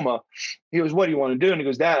Oklahoma, he goes, "What do you want to do?" And he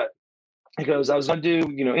goes, "Dad," he goes, "I was going to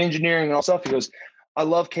do engineering and all stuff." He goes, "I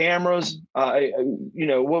love cameras.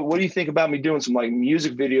 What do you think about me doing some like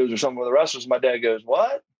music videos or something with the wrestlers?" My dad goes,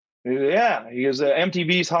 "What?" He goes, "Yeah." He goes,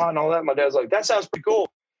 "MTV's hot and all that." My dad's like, "That sounds pretty cool."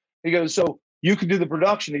 He goes, "So you could do the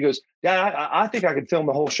production." He goes, "Dad, I think I could film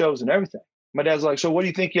the whole shows and everything." My dad's like, "So what do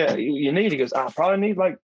you think you need?" He goes, "I probably need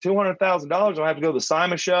like $200,000. I'll have to go to the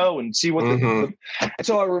Simon show and see what And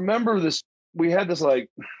so I remember this. We had this like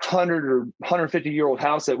 100 or 150-year-old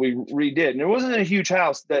house that we redid, and it wasn't a huge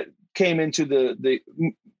house that came into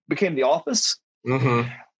became the office. Mm-hmm.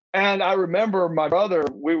 And I remember my brother,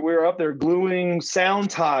 we were up there gluing sound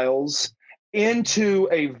tiles into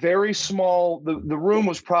a very small, the room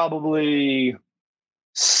was probably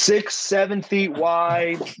 6-7 feet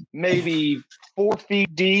wide, maybe 4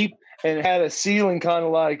 feet deep, and it had a ceiling kind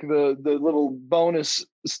of like the little bonus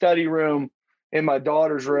study room in my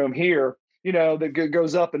daughter's room here, that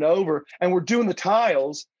goes up and over. And we're doing the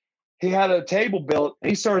tiles. He had a table built.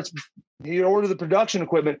 He ordered the production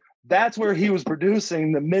equipment. That's where he was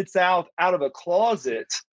producing the Mid-South out of a closet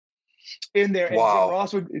in there. Wow.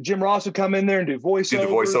 And Jim Ross would come in there and do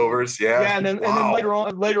voiceovers. Yeah. Yeah. And then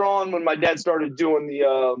later on, when my dad started doing the,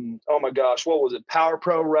 oh my gosh, what was it? Power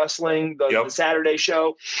Pro Wrestling, the Saturday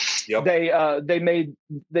show. Yep. They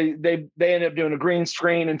ended up doing a green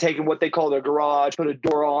screen and taking what they call their garage, put a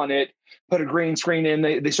door on it, put a green screen in.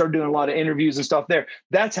 They started doing a lot of interviews and stuff there.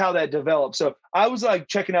 That's how that developed. So I was like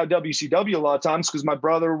checking out WCW a lot of times because my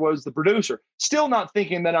brother was the producer. Still not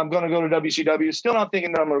thinking that I'm going to go to WCW. Still not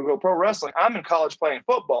thinking that I'm going to go pro wrestling. I'm in college playing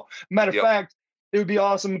football. Matter of fact, it would be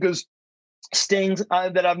awesome because Sting,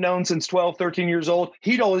 that I've known since 12, 13 years old,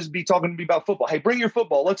 he'd always be talking to me about football. Hey, bring your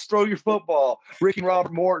football. Let's throw your football. Rick and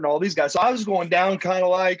Robert Morton, all these guys. So I was going down kind of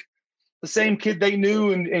like the same kid they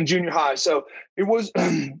knew in junior high. So it was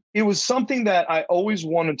something that I always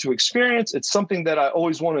wanted to experience. It's something that I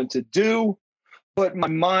always wanted to do. But my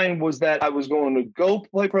mind was that I was going to go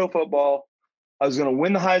play pro football. I was going to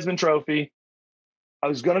win the Heisman Trophy. I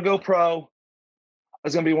was going to go pro. I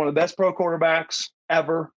was going to be one of the best pro quarterbacks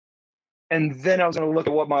ever. And then I was going to look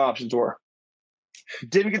at what my options were.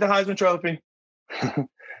 Didn't get the Heisman Trophy.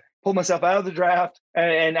 Pulled myself out of the draft.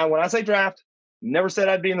 And when I say draft, never said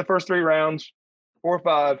I'd be in the first 3 rounds, 4 or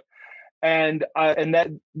 5. And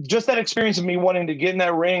that experience of me wanting to get in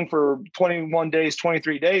that ring for 21 days,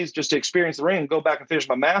 23 days, just to experience the ring and go back and finish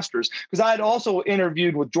my master's. Because I had also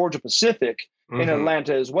interviewed with Georgia Pacific in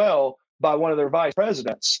Atlanta as well by one of their vice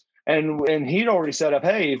presidents. And he'd already set up,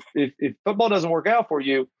 hey, if football doesn't work out for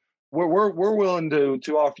you, we're willing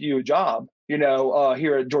to offer you a job,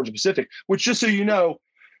 here at Georgia Pacific, which, just so you know,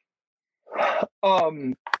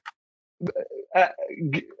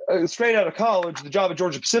 straight out of college, the job at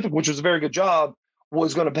Georgia Pacific, which was a very good job,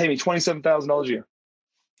 was going to pay me $27,000 a year.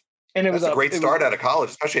 And That's a great start out of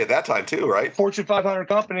college, especially at that time too, right? Fortune 500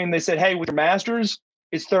 company. And they said, hey, with your master's,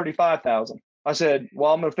 it's $35,000. I said,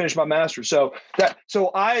 well, I'm going to finish my master's. So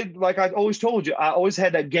I, like I always told you, I always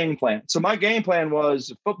had that game plan. So my game plan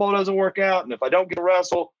was, if football doesn't work out, and if I don't get to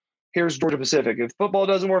wrestle, here's Georgia Pacific. If football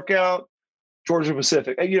doesn't work out, Georgia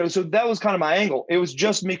Pacific. So that was kind of my angle. It was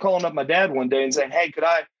just me calling up my dad one day and saying, hey,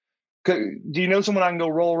 do you know someone I can go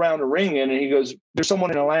roll around a ring in? And he goes, there's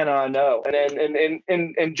someone in Atlanta I know.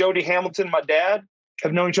 And Jody Hamilton, my dad,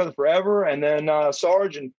 have known each other forever. And then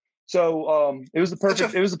Sarge. And so it was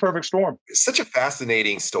the perfect storm. It's such a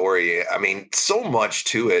fascinating story. I mean, so much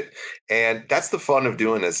to it. And that's the fun of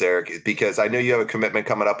doing this, Erik, because I know you have a commitment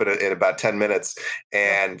coming up in about 10 minutes.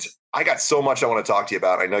 And I got so much I want to talk to you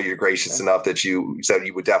about. I know you're gracious enough that you said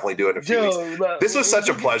you would definitely do it in a few weeks. This was such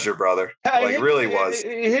a pleasure, brother. Like, really was.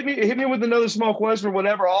 Hit me with another small question or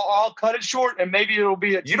whatever. I'll cut it short, and maybe it'll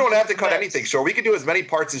be. You don't have to cut anything short. We can do as many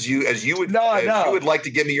parts as you would. You would like to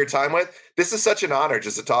give me your time with. This is such an honor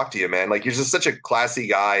just to talk to you, man. Like, you're just such a classy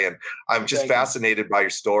guy, and I'm just fascinated by your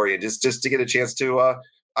story, and just to get a chance to.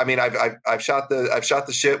 I mean, I've shot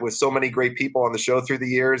the shit with so many great people on the show through the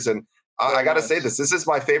years, and I got to say this is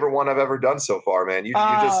my favorite one I've ever done so far, man. You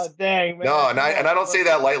just dang, man. No, and I don't say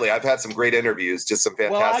that lightly. I've had some great interviews, just some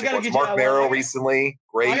fantastic ones. Mark Barrow recently,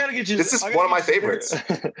 great. This is one of my favorites.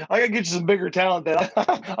 I gotta get you some bigger talent. That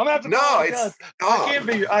I'm gonna have to. No,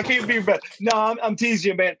 I can't be your best. No, I'm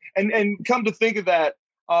teasing you, man. And come to think of that,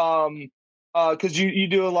 because you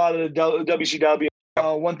do a lot of the WCW.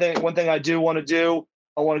 One thing I do want to do.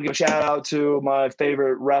 I want to give a shout out to my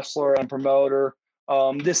favorite wrestler and promoter.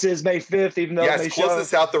 This is May 5th, even though yes, close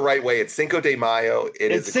this out the right way. It's Cinco de Mayo.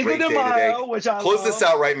 It's a Cinco great de day Mayo, today. which I close love. this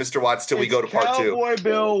out right, Mr. Watts, till we go to part 2. Cowboy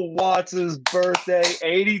Bill Watts' birthday,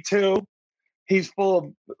 82. He's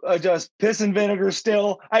full of just piss and vinegar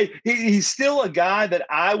still. He's still a guy that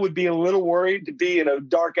I would be a little worried to be in a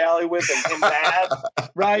dark alley with and mad,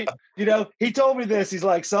 right? You know, he told me this. He's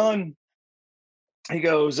like, son, he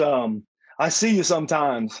goes, I see you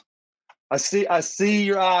sometimes. I see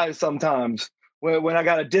your eyes sometimes when I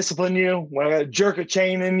got to discipline you, when I got to jerk a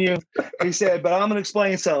chain in you. He said, but I'm going to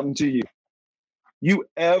explain something to you. You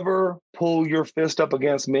ever pull your fist up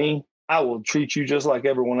against me, I will treat you just like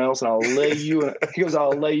everyone else, and I'll lay you. He goes,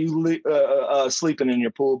 I'll lay you sleeping in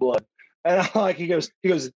your pool of blood. And I'm like, he goes,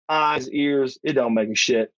 eyes, ears, it don't make a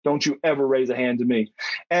shit. Don't you ever raise a hand to me.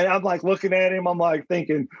 And I'm like looking at him, I'm like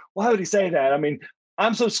thinking, why would he say that? I mean,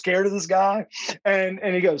 I'm so scared of this guy. And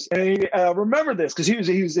he goes, and he remember this because he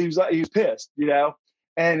was pissed, you know.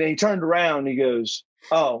 And he turned around and he goes,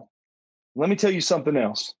 oh, let me tell you something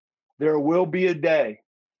else. There will be a day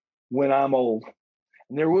when I'm old.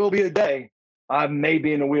 And there will be a day I may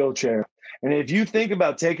be in a wheelchair. And if you think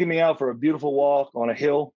about taking me out for a beautiful walk on a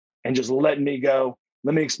hill and just letting me go,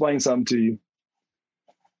 let me explain something to you.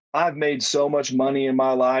 I've made so much money in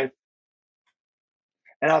my life,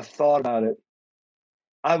 and I've thought about it.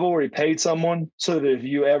 I've already paid someone so that if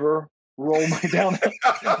you ever roll me down,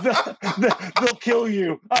 they'll kill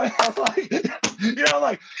you. I'm like, you know, I'm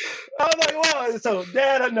like, well, so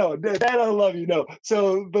Dad, I know, Dad, I love you, no.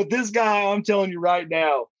 So, but this guy, I'm telling you right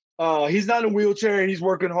now, he's not in a wheelchair. He's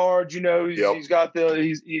working hard. You know, he's got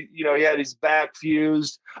he had his back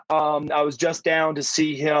fused. I was just down to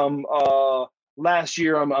see him last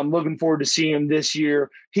year. I'm looking forward to seeing him this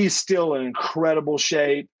year. He's still in incredible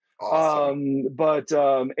shape. Awesome. But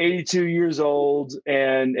 82 years old,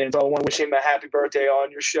 and so I want to wish him a happy birthday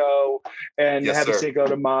on your show, and happy Cinco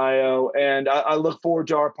de Mayo. And I look forward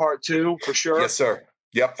to our part 2 for sure. Yes, sir.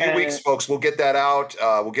 Yep, few weeks, folks. We'll get that out.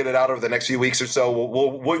 We'll get it out over the next few weeks or so.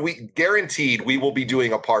 We guaranteed we will be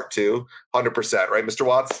doing a part 2, 100%, right, Mr.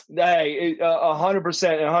 Watts? Hey,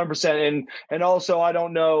 100%, and also I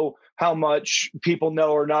don't know how much people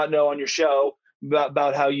know or not know on your show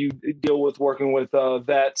about how you deal with working with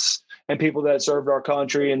vets and people that served our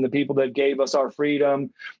country and the people that gave us our freedom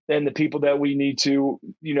and the people that we need to,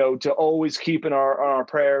 you know, to always keep in our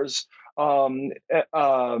prayers.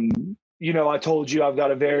 You know, I told you I've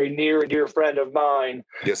got a very near and dear friend of mine,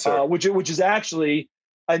 yes, sir. Which is actually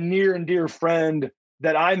a near and dear friend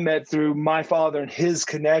that I met through my father and his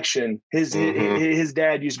connection. His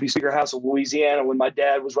dad used to be Speaker of the House of Louisiana when my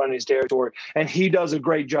dad was running his territory, and he does a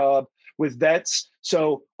great job with vets.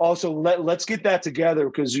 So also let's get that together,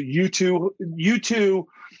 because you two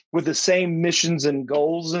with the same missions and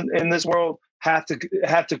goals in this world have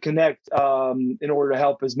to connect in order to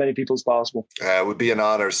help as many people as possible. It would be an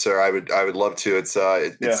honor, sir. I would love to. It's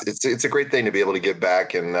a great thing to be able to give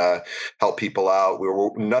back and help people out.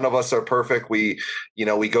 None of us are perfect. We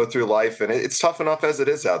go through life, and it's tough enough as it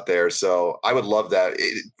is out there. So I would love that.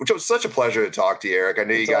 Which was such a pleasure to talk to you, Eric. I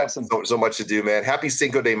know you got awesome. so much to do, man. Happy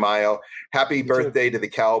Cinco de Mayo. Happy birthday to the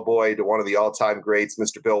cowboy, to one of the all-time greats,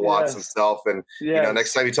 Mr. Bill Watts himself. And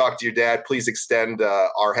next time you talk to your dad, please extend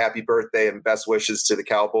our happy birthday and best wishes to the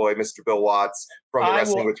cowboy, Mr. Bill Watts, from the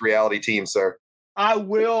Wrestling with Reality team, sir. I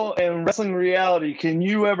will. And Wrestling Reality, can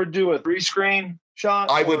you ever do a 3-screen shot?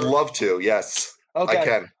 I would love to. Yes, okay. I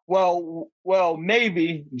can. Well,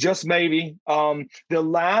 maybe, just maybe. The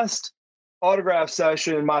last autograph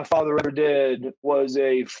session my father ever did was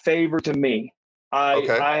a favor to me.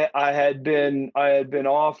 I had been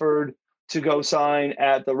offered to go sign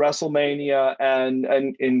at the WrestleMania and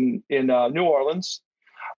in New Orleans.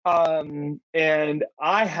 And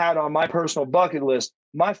I had on my personal bucket list,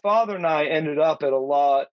 my father and I ended up at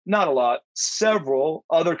several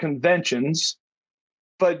other conventions,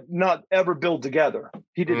 but not ever billed together.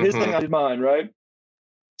 He did his thing, I did mine, right?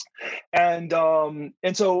 And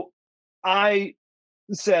so I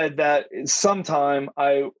said that sometime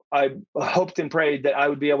I hoped and prayed that I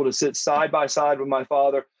would be able to sit side by side with my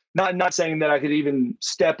father. Not saying that I could even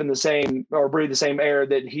step in the same or breathe the same air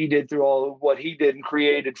that he did through all of what he did and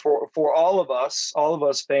created for all of us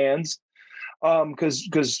fans,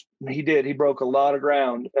 because he broke a lot of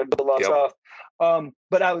ground and built a lot of stuff.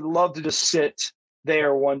 But I would love to just sit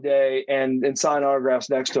there one day and sign autographs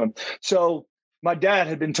next to him. So my dad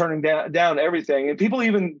had been turning down everything, and people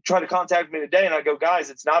even try to contact me today, and I go, guys,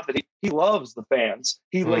 it's not that he loves the fans.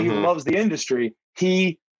 He loves the industry.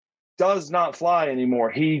 He does not fly anymore.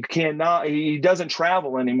 He doesn't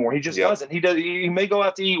travel anymore. He just doesn't. He may go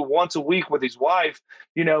out to eat once a week with his wife,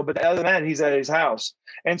 but other than that, he's at his house.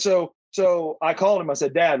 And so So I called him. I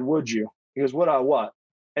said, Dad, would you? He goes, what?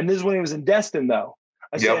 And this is when he was in Destin, though.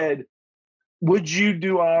 I said, would you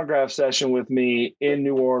do an autograph session with me in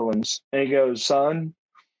New Orleans? And he goes, son,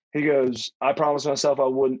 I promised myself I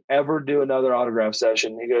wouldn't ever do another autograph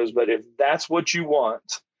session. He goes, but if that's what you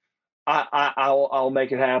want, I'll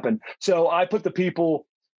make it happen. So I put the people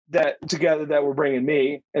together that were bringing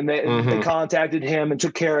me, and they contacted him and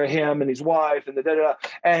took care of him and his wife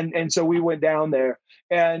and and so we went down there,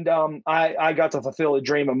 and I got to fulfill a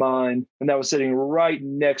dream of mine, and that was sitting right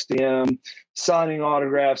next to him, signing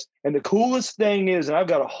autographs. And the coolest thing is, and I've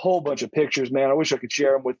got a whole bunch of pictures, man, I wish I could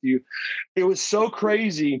share them with you. It was so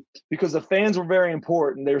crazy because the fans were very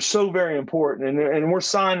important. They're so very important, and we're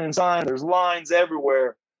signing. There's lines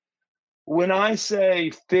everywhere. When I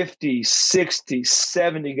say 50, 60,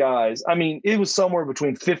 70 guys, I mean, it was somewhere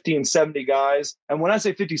between 50 and 70 guys. And when I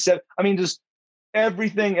say 57, I mean, just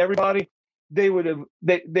everybody, they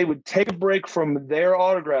would take a break from their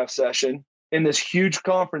autograph session in this huge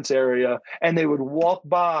conference area, and they would walk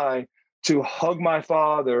by to hug my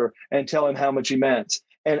father and tell him how much he meant.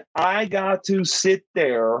 And I got to sit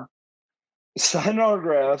there, sign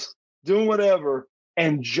autographs, doing whatever,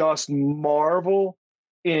 and just marvel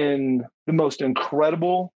in the most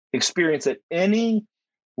incredible experience that any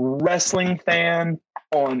wrestling fan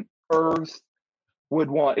on earth would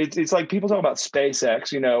want. It's like people talk about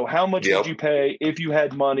SpaceX, how much would you pay if you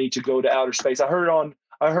had money to go to outer space? I heard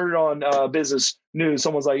it on Business News.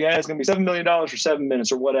 Someone's like, yeah, it's going to be $7 million for 7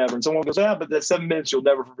 minutes or whatever. And someone goes, but that 7 minutes you'll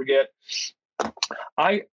never forget.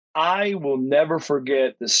 I will never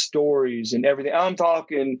forget the stories and everything. I'm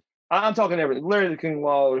talking everything. Larry the King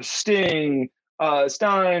Lawler, Sting,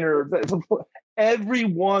 Steiner,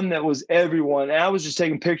 everyone that was everyone. And I was just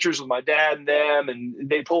taking pictures with my dad and them, and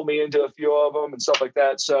they pulled me into a few of them and stuff like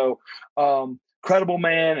that. So incredible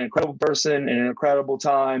man, an incredible person, and an incredible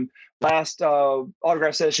time. Last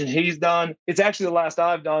autograph session he's done. It's actually the last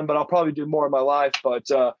I've done, but I'll probably do more in my life. But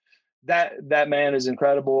that man is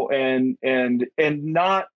incredible, and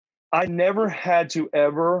not. I never had to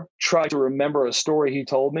ever try to remember a story he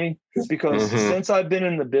told me, because since I've been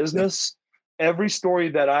in the business, every story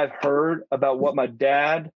that I've heard about what my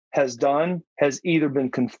dad has done has either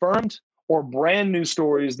been confirmed or brand new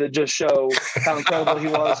stories that just show how incredible he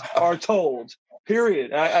was are told.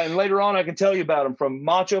 Period. And later on, I can tell you about him, from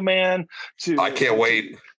Macho Man to I can't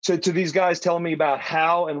wait to these guys telling me about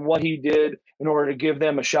how and what he did in order to give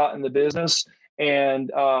them a shot in the business. And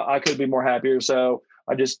I couldn't be more happier. So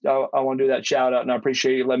I want to do that shout out, and I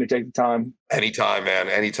appreciate you letting me take the time. Anytime, man.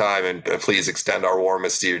 Anytime. And please extend our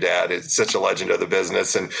warmest to your dad. It's such a legend of the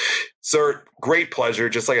business. And sir, great pleasure.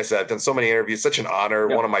 Just like I said, I've done so many interviews, such an honor.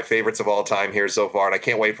 One of my favorites of all time here so far. And I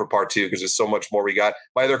can't wait for part 2, because there's so much more we got.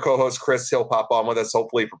 My other co-host, Chris, he'll pop on with us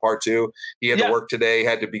hopefully for part 2. He had to work today,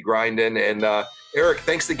 had to be grinding. And Erik,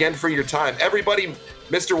 thanks again for your time. Everybody,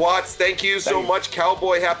 Mr. Watts, thank you so much.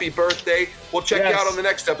 Cowboy, happy birthday. We'll check you out on the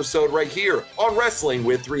next episode right here on Wrestling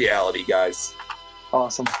with Reality, guys.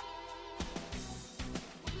 Awesome.